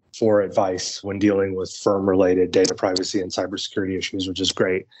them for advice when dealing with firm-related data privacy and cybersecurity issues, which is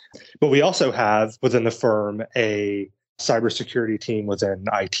great. But we also have within the firm a cybersecurity team within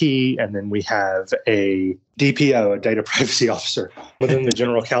IT, and then we have a DPO, a data privacy officer, within the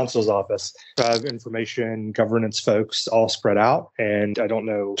general counsel's office. Information governance folks all spread out, and I don't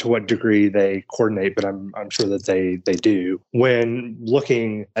know to what degree they coordinate, but I'm sure that they do. When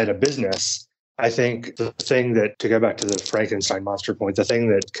looking at a business, I think the thing that, to go back to the Frankenstein monster point, the thing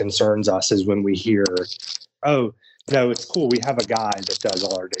that concerns us is when we hear, oh, no, it's cool, we have a guy that does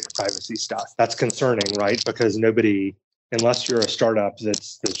all our data privacy stuff. That's concerning, right? Because nobody, unless you're a startup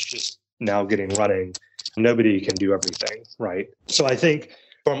that's just now getting running, nobody can do everything, right? So I think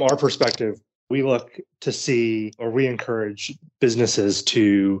from our perspective, we look to see, or we encourage businesses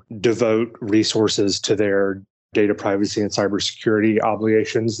to devote resources to their data privacy and cybersecurity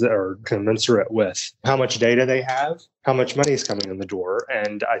obligations that are commensurate with how much data they have, how much money is coming in the door.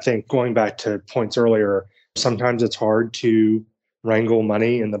 And I think going back to points earlier, sometimes it's hard to wrangle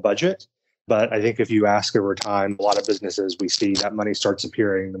money in the budget. But I think if you ask over time, a lot of businesses, we see that money starts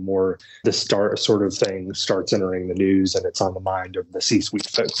appearing the more this sort of thing starts entering the news and it's on the mind of the C-suite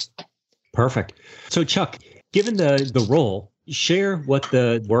folks. Perfect. So Chuck, given the role, share what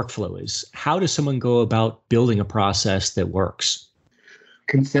the workflow is. How does someone go about building a process that works?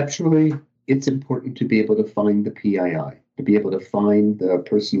 Conceptually, it's important to be able to find the PII, to be able to find the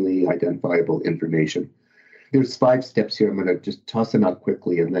personally identifiable information. There's 5 steps here. I'm going to just toss them out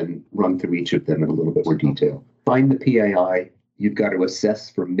quickly and then run through each of them in a little bit more detail. Find the PII. You've got to assess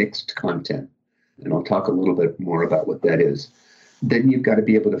for mixed content. And I'll talk a little bit more about what that is. Then you've got to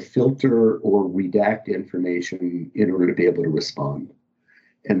be able to filter or redact information in order to be able to respond.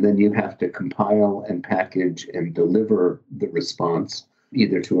 And then you have to compile and package and deliver the response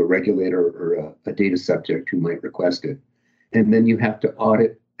either to a regulator or a data subject who might request it. And then you have to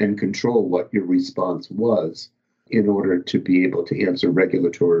audit and control what your response was in order to be able to answer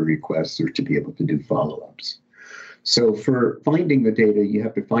regulatory requests or to be able to do follow-ups. So for finding the data, you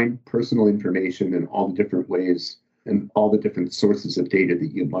have to find personal information in all the different ways and all the different sources of data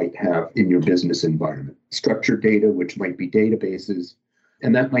that you might have in your business environment. Structured data, which might be databases,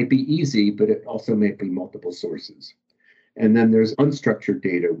 and that might be easy, but it also may be multiple sources. And then there's unstructured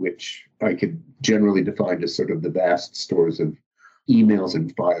data, which I could generally define as sort of the vast stores of emails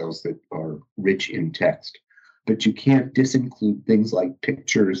and files that are rich in text. But you can't disinclude things like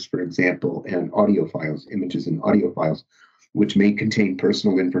pictures, for example, and audio files, images and audio files, which may contain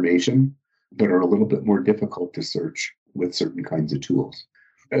personal information, but are a little bit more difficult to search with certain kinds of tools.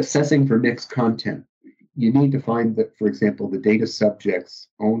 Assessing for mixed content. You need to find that, for example, the data subject's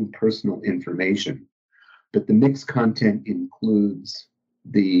own personal information, but the mixed content includes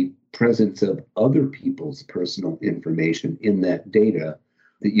the presence of other people's personal information in that data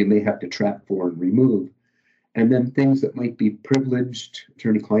that you may have to trap for and remove. And then things that might be privileged,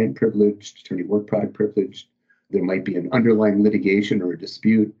 attorney-client privileged, attorney-work product privileged. There might be an underlying litigation or a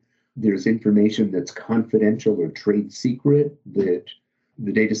dispute. There's information that's confidential or trade secret that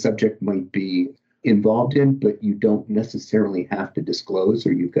the data subject might be involved in, but you don't necessarily have to disclose,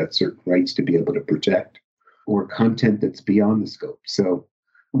 or you've got certain rights to be able to protect, or content that's beyond the scope. So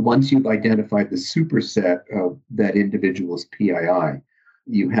once you've identified the superset of that individual's PII,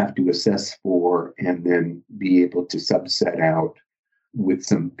 you have to assess for and then be able to subset out with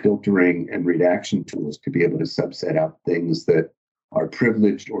some filtering and redaction tools to be able to subset out things that are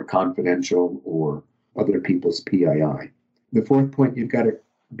privileged or confidential or other people's PII. The fourth point, you've got to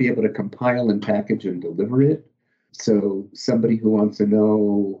be able to compile and package and deliver it. So somebody who wants to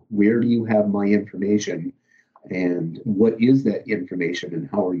know, where do you have my information and what is that information and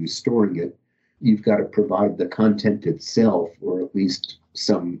how are you storing it? You've got to provide the content itself, or at least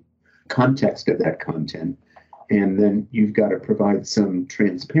some context of that content. And then you've got to provide some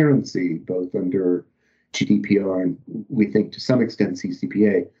transparency, both under GDPR and we think to some extent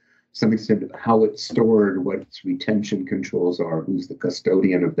CCPA, some extent of how it's stored, what its retention controls are, who's the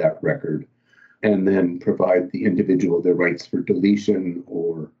custodian of that record, and then provide the individual their rights for deletion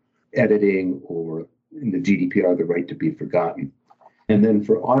or editing, or in the GDPR, the right to be forgotten. And then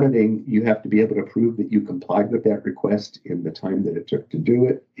for auditing, you have to be able to prove that you complied with that request in the time that it took to do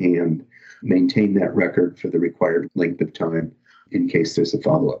it and maintain that record for the required length of time in case there's a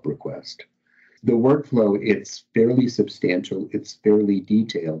follow-up request. The workflow, it's fairly substantial, it's fairly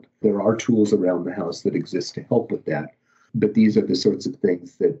detailed. There are tools around the house that exist to help with that, but these are the sorts of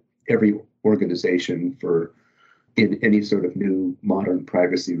things that every organization, for in any sort of new modern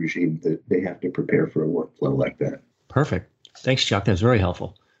privacy regime that they have to prepare for a workflow like that. Perfect. Thanks, Chuck. That was very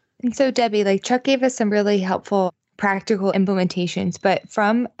helpful. And so, Debbie, like Chuck gave us some really helpful practical implementations, but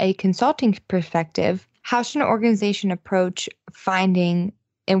from a consulting perspective, how should an organization approach finding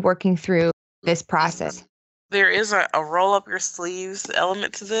and working through this process? There is a roll up your sleeves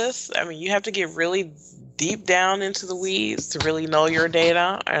element to this. I mean, you have to get really deep down into the weeds to really know your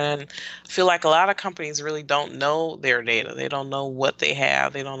data. And I feel like a lot of companies really don't know their data. They don't know what they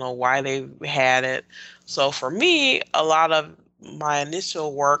have. They don't know why they had it. So for me, a lot of my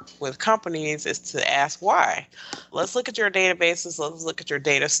initial work with companies is to ask why. Let's look at your databases. Let's look at your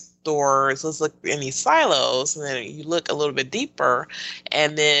data stores. Let's look in these silos. And then you look a little bit deeper.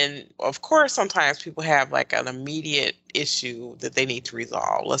 And then, of course, sometimes people have like an immediate issue that they need to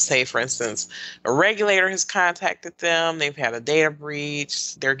resolve. Let's say, for instance, a regulator has contacted them. They've had a data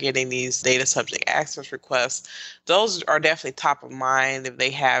breach. They're getting these data subject access requests. Those are definitely top of mind if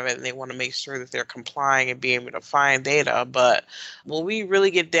they have it and they want to make sure that they're complying and being able to find data. But when we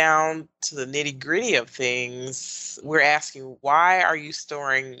really get down to the nitty gritty of things, we're asking, why are you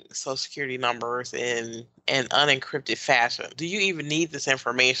storing Social Security numbers in an unencrypted fashion? Do you even need this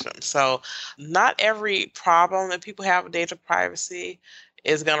information? So not every problem that people have with data privacy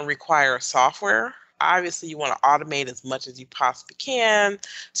is going to require software. Obviously, you want to automate as much as you possibly can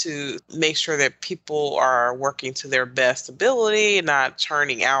to make sure that people are working to their best ability, not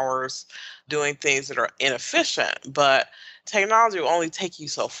churning hours, doing things that are inefficient. But technology will only take you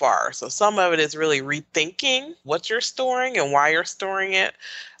so far. So some of it is really rethinking what you're storing and why you're storing it.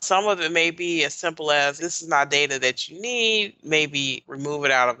 Some of it may be as simple as, this is not data that you need, maybe remove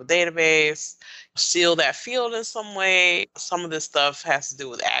it out of a database, seal that field in some way. Some of this stuff has to do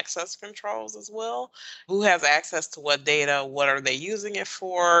with access controls as well. Who has access to what data? What are they using it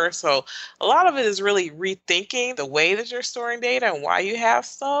for? So a lot of it is really rethinking the way that you're storing data and why you have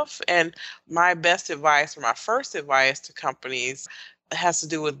stuff. And my best advice, or my first advice to companies, has to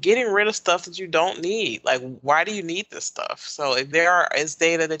do with getting rid of stuff that you don't need. Like, why do you need this stuff? So if there is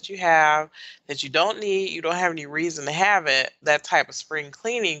data that you have that you don't need, you don't have any reason to have it, that type of spring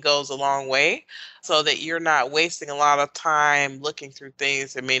cleaning goes a long way so that you're not wasting a lot of time looking through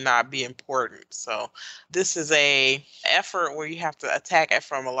things that may not be important. So this is a effort where you have to attack it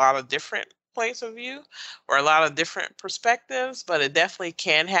from a lot of different points of view or a lot of different perspectives, but it definitely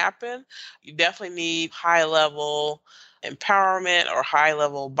can happen. You definitely need high level empowerment or high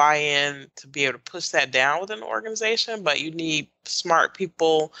level buy-in to be able to push that down within an organization, but you need smart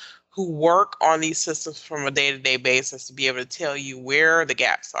people who work on these systems from a day-to-day basis to be able to tell you where the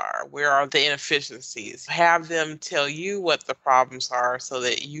gaps are, where are the inefficiencies, have them tell you what the problems are so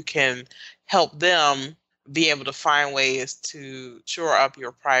that you can help them be able to find ways to shore up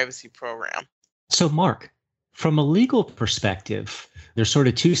your privacy program. So Mark, from a legal perspective, there's sort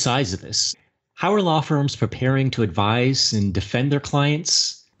of two sides of this. How are law firms preparing to advise and defend their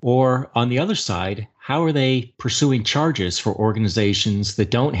clients? Or on the other side, how are they pursuing charges for organizations that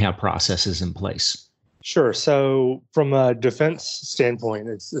don't have processes in place? Sure. So from a defense standpoint,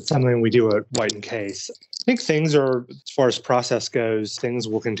 it's something we do at White & Case. I think things are, as far as process goes, things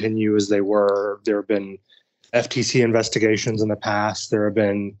will continue as they were. There have been FTC investigations in the past. There have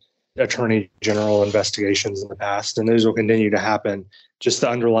been Attorney General investigations in the past, and those will continue to happen. Just the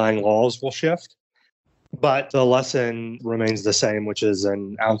underlying laws will shift. But the lesson remains the same, which is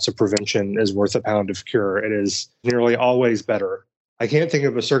an ounce of prevention is worth a pound of cure. It is nearly always better. I can't think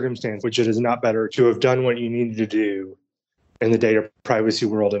of a circumstance which it is not better to have done what you needed to do in the data privacy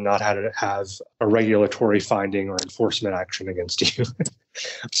world and not had to have a regulatory finding or enforcement action against you.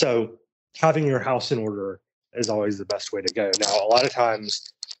 So having your house in order is always the best way to go. Now, a lot of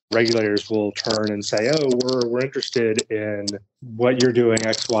times regulators will turn and say, oh, we're interested in what you're doing,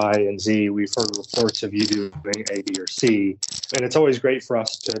 X, Y, and Z. We've heard reports of you doing A, B, or C. And it's always great for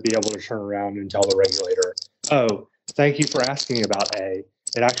us to be able to turn around and tell the regulator, oh, thank you for asking about A.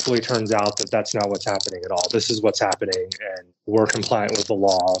 It actually turns out that that's not what's happening at all. This is what's happening, and we're compliant with the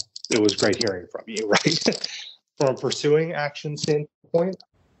law. It was great hearing from you, right? From a pursuing action standpoint,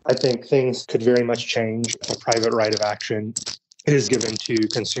 I think things could very much change if a private right of action is given to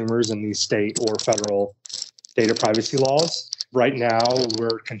consumers in these state or federal data privacy laws. Right now,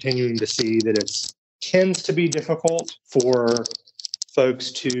 we're continuing to see that it tends to be difficult for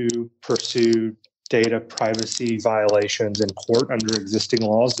folks to pursue data privacy violations in court under existing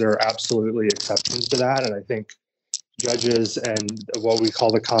laws. There are absolutely exceptions to that. And I think judges and what we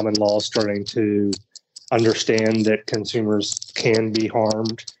call the common law is starting to understand that consumers can be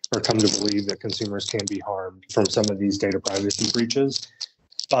harmed, or come to believe that consumers can be harmed from some of these data privacy breaches.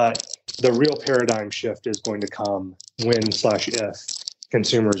 But The real paradigm shift is going to come when/if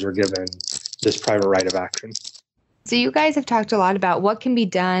consumers are given this private right of action. So you guys have talked a lot about what can be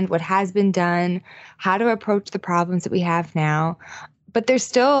done, what has been done, how to approach the problems that we have now, but there's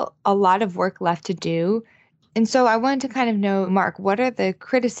still a lot of work left to do. And so I wanted to kind of know, Mark, what are the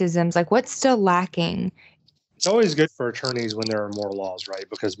criticisms? Like, what's still lacking? It's always good for attorneys when there are more laws, right?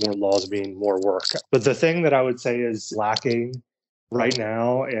 Because more laws mean more work. But the thing that I would say is lacking right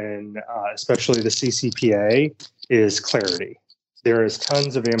now, and especially the CCPA, is clarity. There is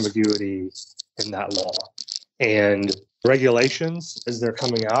tons of ambiguity in that law. And regulations, as they're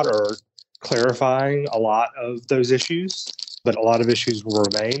coming out, are clarifying a lot of those issues, but a lot of issues will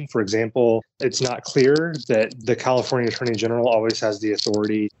remain. For example, it's not clear that the California Attorney General always has the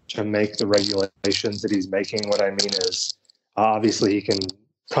authority to make the regulations that he's making. What I mean is, obviously, he can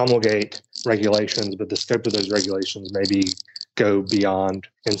promulgate regulations, but the scope of those regulations maybe go beyond,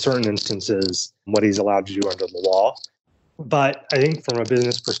 in certain instances, what he's allowed to do under the law. But I think from a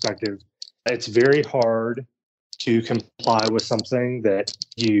business perspective, it's very hard to comply with something that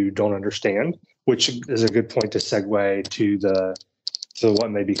you don't understand, which is a good point to segue to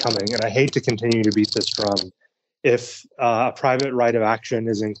what may be coming. And I hate to continue to beat this drum. If a private right of action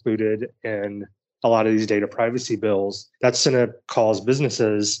is included in a lot of these data privacy bills, that's going to cause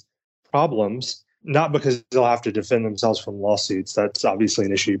businesses problems, not because they'll have to defend themselves from lawsuits. That's obviously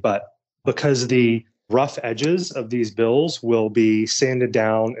an issue, but because the rough edges of these bills will be sanded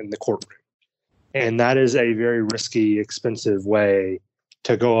down in the courtroom. And that is a very risky, expensive way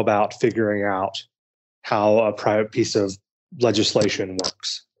to go about figuring out how a private piece of legislation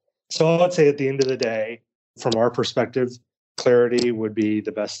works. So I would say at the end of the day, from our perspective, clarity would be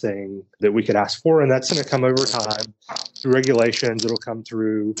the best thing that we could ask for. And that's going to come over time through regulations. It'll come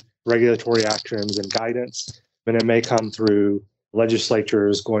through regulatory actions and guidance. And it may come through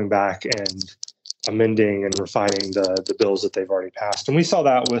legislatures going back and amending and refining the bills that they've already passed. And we saw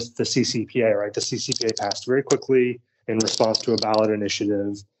that with the CCPA, right? The CCPA passed very quickly in response to a ballot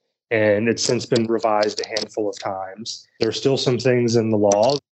initiative, and it's since been revised a handful of times. There are still some things in the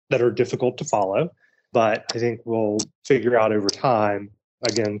law that are difficult to follow, but I think we'll figure out over time,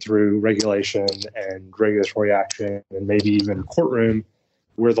 again, through regulation and regulatory action and maybe even courtroom,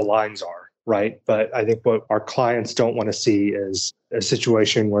 where the lines are, right? But I think what our clients don't want to see is a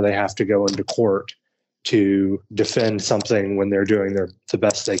situation where they have to go into court to defend something when they're doing the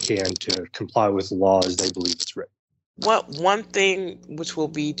best they can to comply with the law as they believe it's written. One thing which will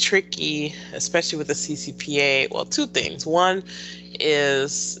be tricky, especially with the CCPA, well, two things. One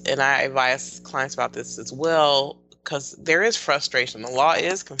is, and I advise clients about this as well, because there is frustration. The law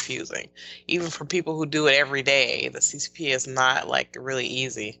is confusing. Even for people who do it every day, the CCPA is not like really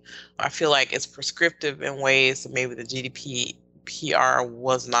easy. I feel like it's prescriptive in ways that maybe the GDPR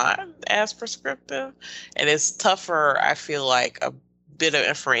was not as prescriptive. And it's tougher, I feel like, a bit of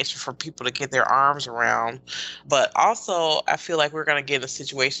information for people to get their arms around. But also, I feel like we're going to get in a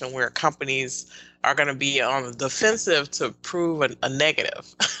situation where companies are going to be on the defensive to prove a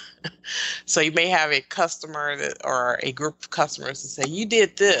negative. So you may have a customer or a group of customers that say, you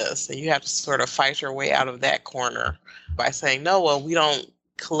did this, and you have to sort of fight your way out of that corner by saying, no, well, we don't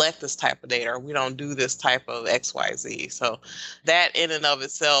collect this type of data, or we don't do this type of XYZ. So that in and of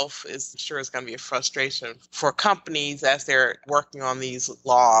itself is sure is going to be a frustration for companies as they're working on these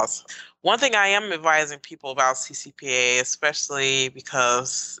laws. One thing I am advising people about CCPA, especially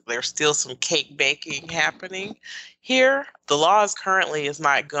because there's still some cake baking happening here. The laws currently is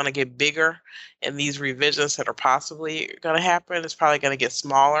not going to get bigger, and these revisions that are possibly going to happen is probably going to get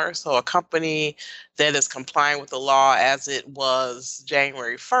smaller. So a company that is complying with the law as it was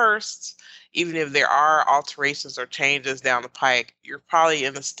January 1st, even if there are alterations or changes down the pike, you're probably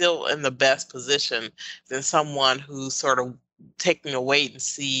still in the best position than someone who's sort of taking a wait and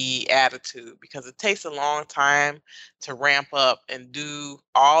see attitude, because it takes a long time to ramp up and do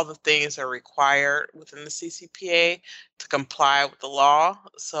all the things that are required within the CCPA to comply with the law.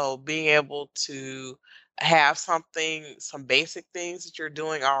 So being able to have some basic things that you're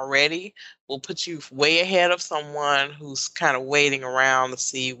doing already will put you way ahead of someone who's kind of waiting around to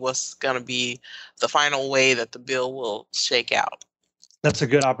see what's going to be the final way that the bill will shake out. That's a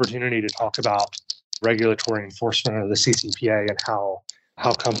good opportunity to talk about regulatory enforcement of the CCPA and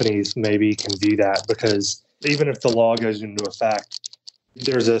how companies maybe can view that, because even if the law goes into effect,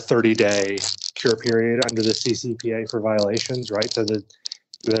 there's a 30-day cure period under the CCPA for violations, right? So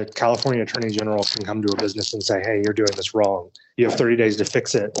the California Attorney General can come to a business and say, hey, you're doing this wrong. You have 30 days to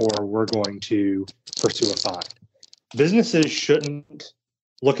fix it, or we're going to pursue a fine. Businesses shouldn't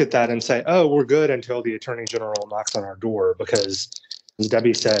look at that and say, oh, we're good until the Attorney General knocks on our door, because as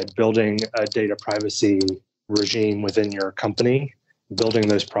Debbie said, building a data privacy regime within your company, building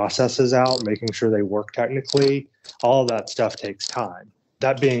those processes out, making sure they work technically, all of that stuff takes time.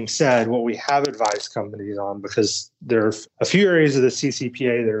 That being said, what we have advised companies on, because there are a few areas of the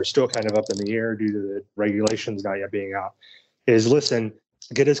CCPA that are still kind of up in the air due to the regulations not yet being out, is listen,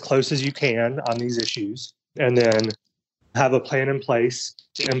 get as close as you can on these issues, and then have a plan in place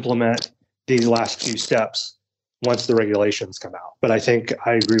to implement these last few steps once the regulations come out. But I think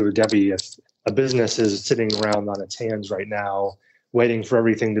I agree with Debbie. If a business is sitting around on its hands right now, waiting for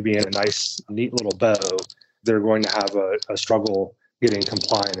everything to be in a nice, neat little bow, they're going to have a struggle getting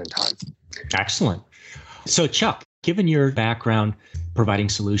compliant in time. Excellent. So Chuck, given your background providing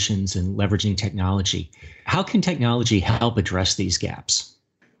solutions and leveraging technology, how can technology help address these gaps?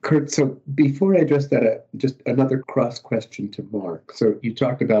 Kurt, so before I address that, just another cross question to Mark. So you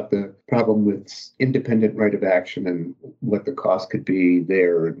talked about the problem with independent right of action and what the cost could be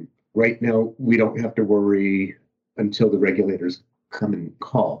there. And right now, we don't have to worry until the regulators come and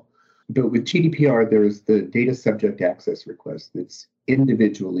call. But with GDPR, there's the data subject access request that's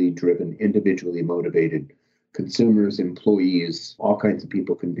individually driven, individually motivated. Consumers, employees, all kinds of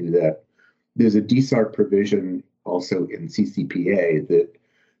people can do that. There's a DSAR provision also in CCPA that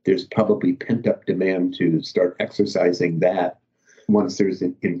there's probably pent-up demand to start exercising that once there's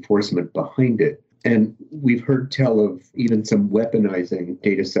an enforcement behind it. And we've heard tell of even some weaponizing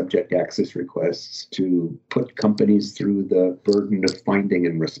data subject access requests to put companies through the burden of finding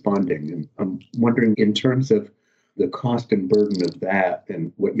and responding. And I'm wondering, in terms of the cost and burden of that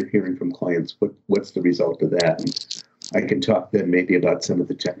and what you're hearing from clients, what's the result of that? And I can talk then maybe about some of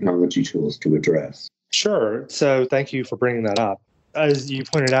the technology tools to address. Sure. So thank you for bringing that up. As you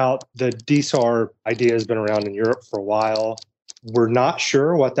pointed out, the DSAR idea has been around in Europe for a while. We're not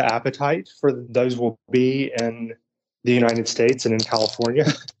sure what the appetite for those will be in the United States and in California.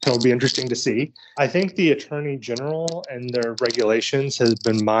 It'll be interesting to see. I think the Attorney General and their regulations has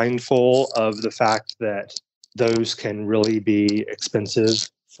been mindful of the fact that those can really be expensive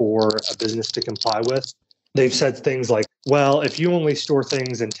for a business to comply with. They've said things like, well, if you only store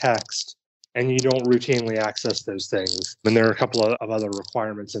things in text and you don't routinely access those things, and there are a couple of other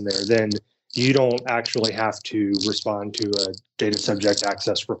requirements in there, then you don't actually have to respond to a data subject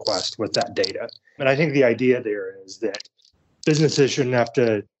access request with that data. And I think the idea there is that businesses shouldn't have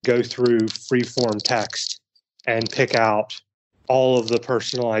to go through free-form text and pick out all of the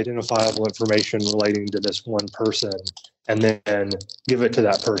personal identifiable information relating to this one person and then give it to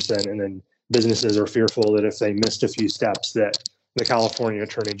that person. And then businesses are fearful that if they missed a few steps, that the California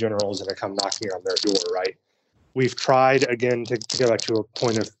Attorney General is going to come knocking on their door, right? We've tried, again, to go back to a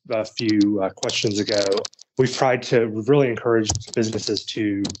point of a few questions ago, we've tried to really encourage businesses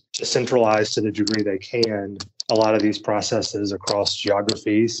to centralize to the degree they can a lot of these processes across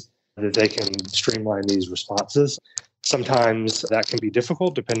geographies, that they can streamline these responses. Sometimes that can be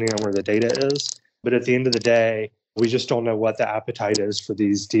difficult depending on where the data is. But at the end of the day, we just don't know what the appetite is for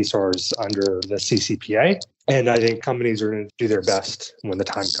these DSARs under the CCPA. And I think companies are going to do their best when the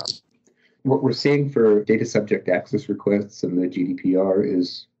time comes. What we're seeing for data subject access requests and the GDPR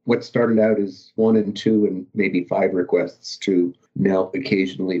is what started out as 1 and 2 and maybe 5 requests to now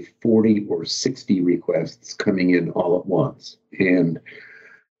occasionally 40 or 60 requests coming in all at once. And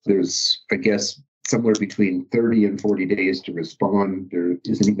there's, I guess, somewhere between 30 and 40 days to respond. There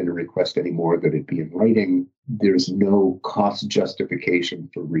isn't even a request anymore that it be in writing. There's no cost justification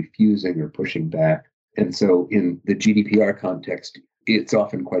for refusing or pushing back. And so in the GDPR context, it's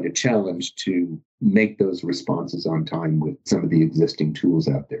often quite a challenge to make those responses on time with some of the existing tools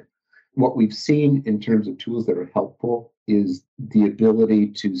out there. What we've seen in terms of tools that are helpful is the ability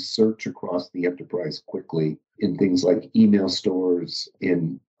to search across the enterprise quickly in things like email stores,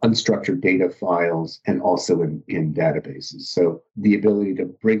 in unstructured data files, and also in databases. So the ability to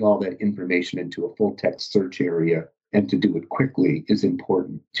bring all that information into a full text search area and to do it quickly is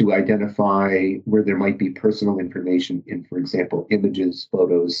important. To identify where there might be personal information in, for example, images,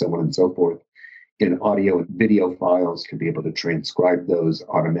 photos, so on and so forth, in audio and video files, to be able to transcribe those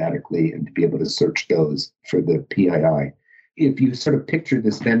automatically and to be able to search those for the PII. If you sort of picture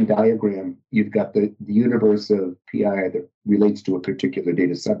this Venn diagram, you've got the universe of PII that relates to a particular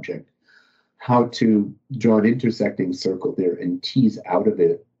data subject. How to draw an intersecting circle there and tease out of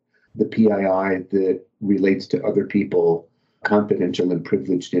it the PII that relates to other people, confidential and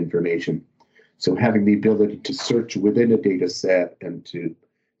privileged information. So having the ability to search within a data set and to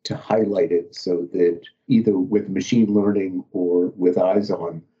highlight it so that either with machine learning or with eyes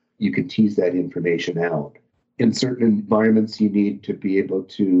on, you can tease that information out. In certain environments, you need to be able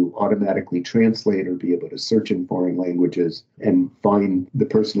to automatically translate or be able to search in foreign languages and find the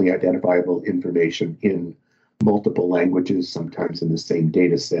personally identifiable information in multiple languages, sometimes in the same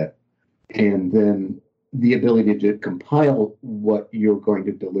data set. And then the ability to compile what you're going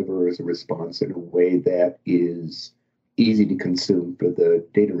to deliver as a response in a way that is easy to consume for the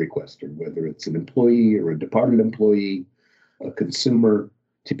data requester, whether it's an employee or a departed employee, a consumer,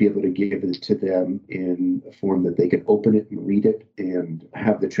 to be able to give it to them in a form that they can open it and read it and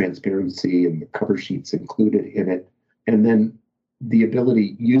have the transparency and the cover sheets included in it. And then the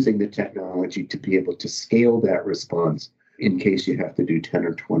ability using the technology to be able to scale that response in case you have to do 10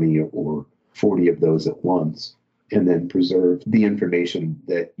 or 20 or 40 of those at once, and then preserve the information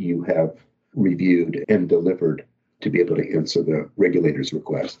that you have reviewed and delivered to be able to answer the regulator's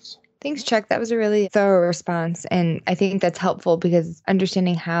requests. Thanks, Chuck. That was a really thorough response. And I think that's helpful because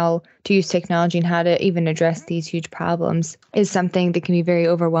understanding how to use technology and how to even address these huge problems is something that can be very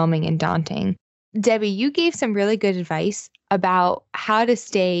overwhelming and daunting. Debbie, you gave some really good advice about how to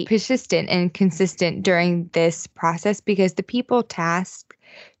stay persistent and consistent during this process because the people tasked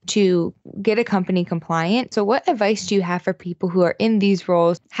to get a company compliant. So what advice do you have for people who are in these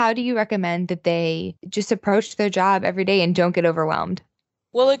roles? How do you recommend that they just approach their job every day and don't get overwhelmed?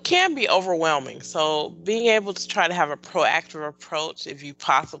 Well, it can be overwhelming. So being able to try to have a proactive approach if you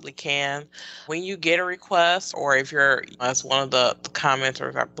possibly can. When you get a request, or if you're, as one of the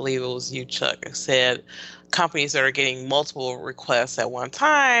commenters, I believe it was you, Chuck, said, companies that are getting multiple requests at one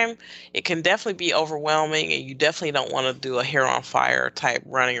time, it can definitely be overwhelming, and you definitely don't want to do a hair on fire type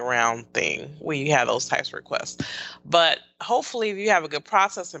running around thing when you have those types of requests. But hopefully if you have a good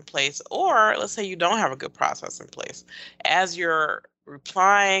process in place, or let's say you don't have a good process in place, as you're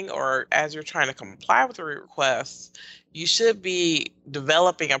replying or as you're trying to comply with the requests, you should be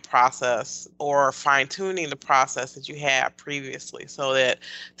developing a process or fine-tuning the process that you had previously so that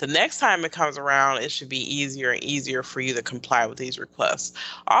the next time it comes around, it should be easier and easier for you to comply with these requests.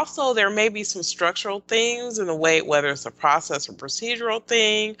 Also, there may be some structural things in the way, whether it's a process or procedural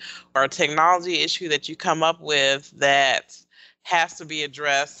thing or a technology issue that you come up with that has to be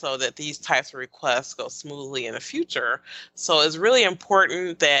addressed so that these types of requests go smoothly in the future. So it's really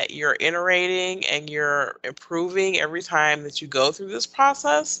important that you're iterating and you're improving every time that you go through this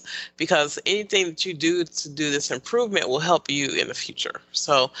process, because anything that you do to do this improvement will help you in the future.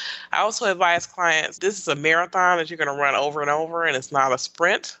 So I also advise clients, this is a marathon that you're going to run over and over, and it's not a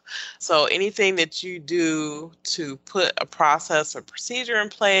sprint. So anything that you do to put a process or procedure in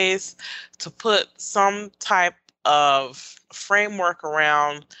place, to put some type of framework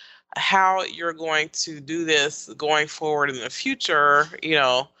around how you're going to do this going forward in the future,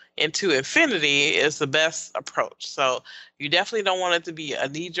 into infinity, is the best approach. So you definitely don't want it to be a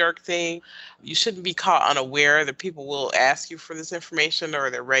knee-jerk thing. You shouldn't be caught unaware that people will ask you for this information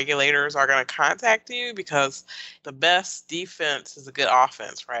or that regulators are going to contact you, because the best defense is a good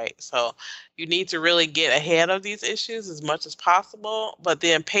offense, right? So you need to really get ahead of these issues as much as possible, but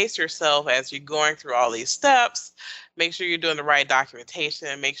then pace yourself as you're going through all these steps. Make sure you're doing the right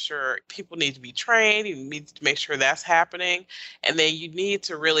documentation. Make sure people need to be trained. You need to make sure that's happening. And then you need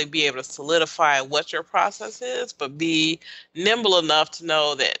to really be able to solidify what your process is, but be nimble enough to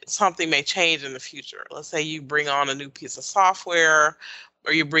know that something may change in the future. Let's say you bring on a new piece of software,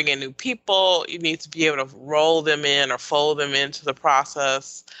 or you bring in new people, you need to be able to roll them in or fold them into the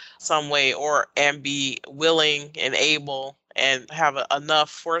process some way, and be willing and able and have enough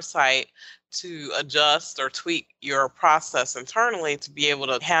foresight to adjust or tweak your process internally to be able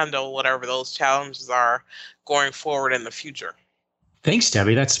to handle whatever those challenges are going forward in the future. Thanks,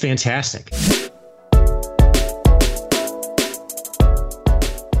 Debbie. That's fantastic.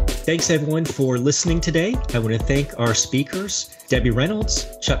 Thanks, everyone, for listening today. I want to thank our speakers, Debbie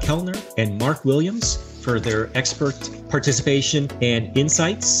Reynolds, Chuck Kellner, and Mark Williams, for their expert participation and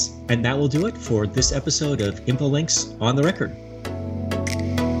insights. And that will do it for this episode of InfoLinks on the Record.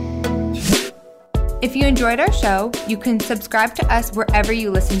 If you enjoyed our show, you can subscribe to us wherever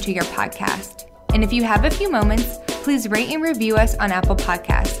you listen to your podcast. And if you have a few moments, please rate and review us on Apple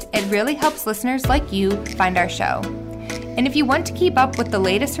Podcasts. It really helps listeners like you find our show. And if you want to keep up with the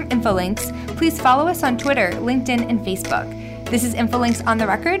latest from InfoLinks, please follow us on Twitter, LinkedIn, and Facebook. This is InfoLinks on the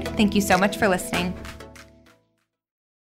Record. Thank you so much for listening.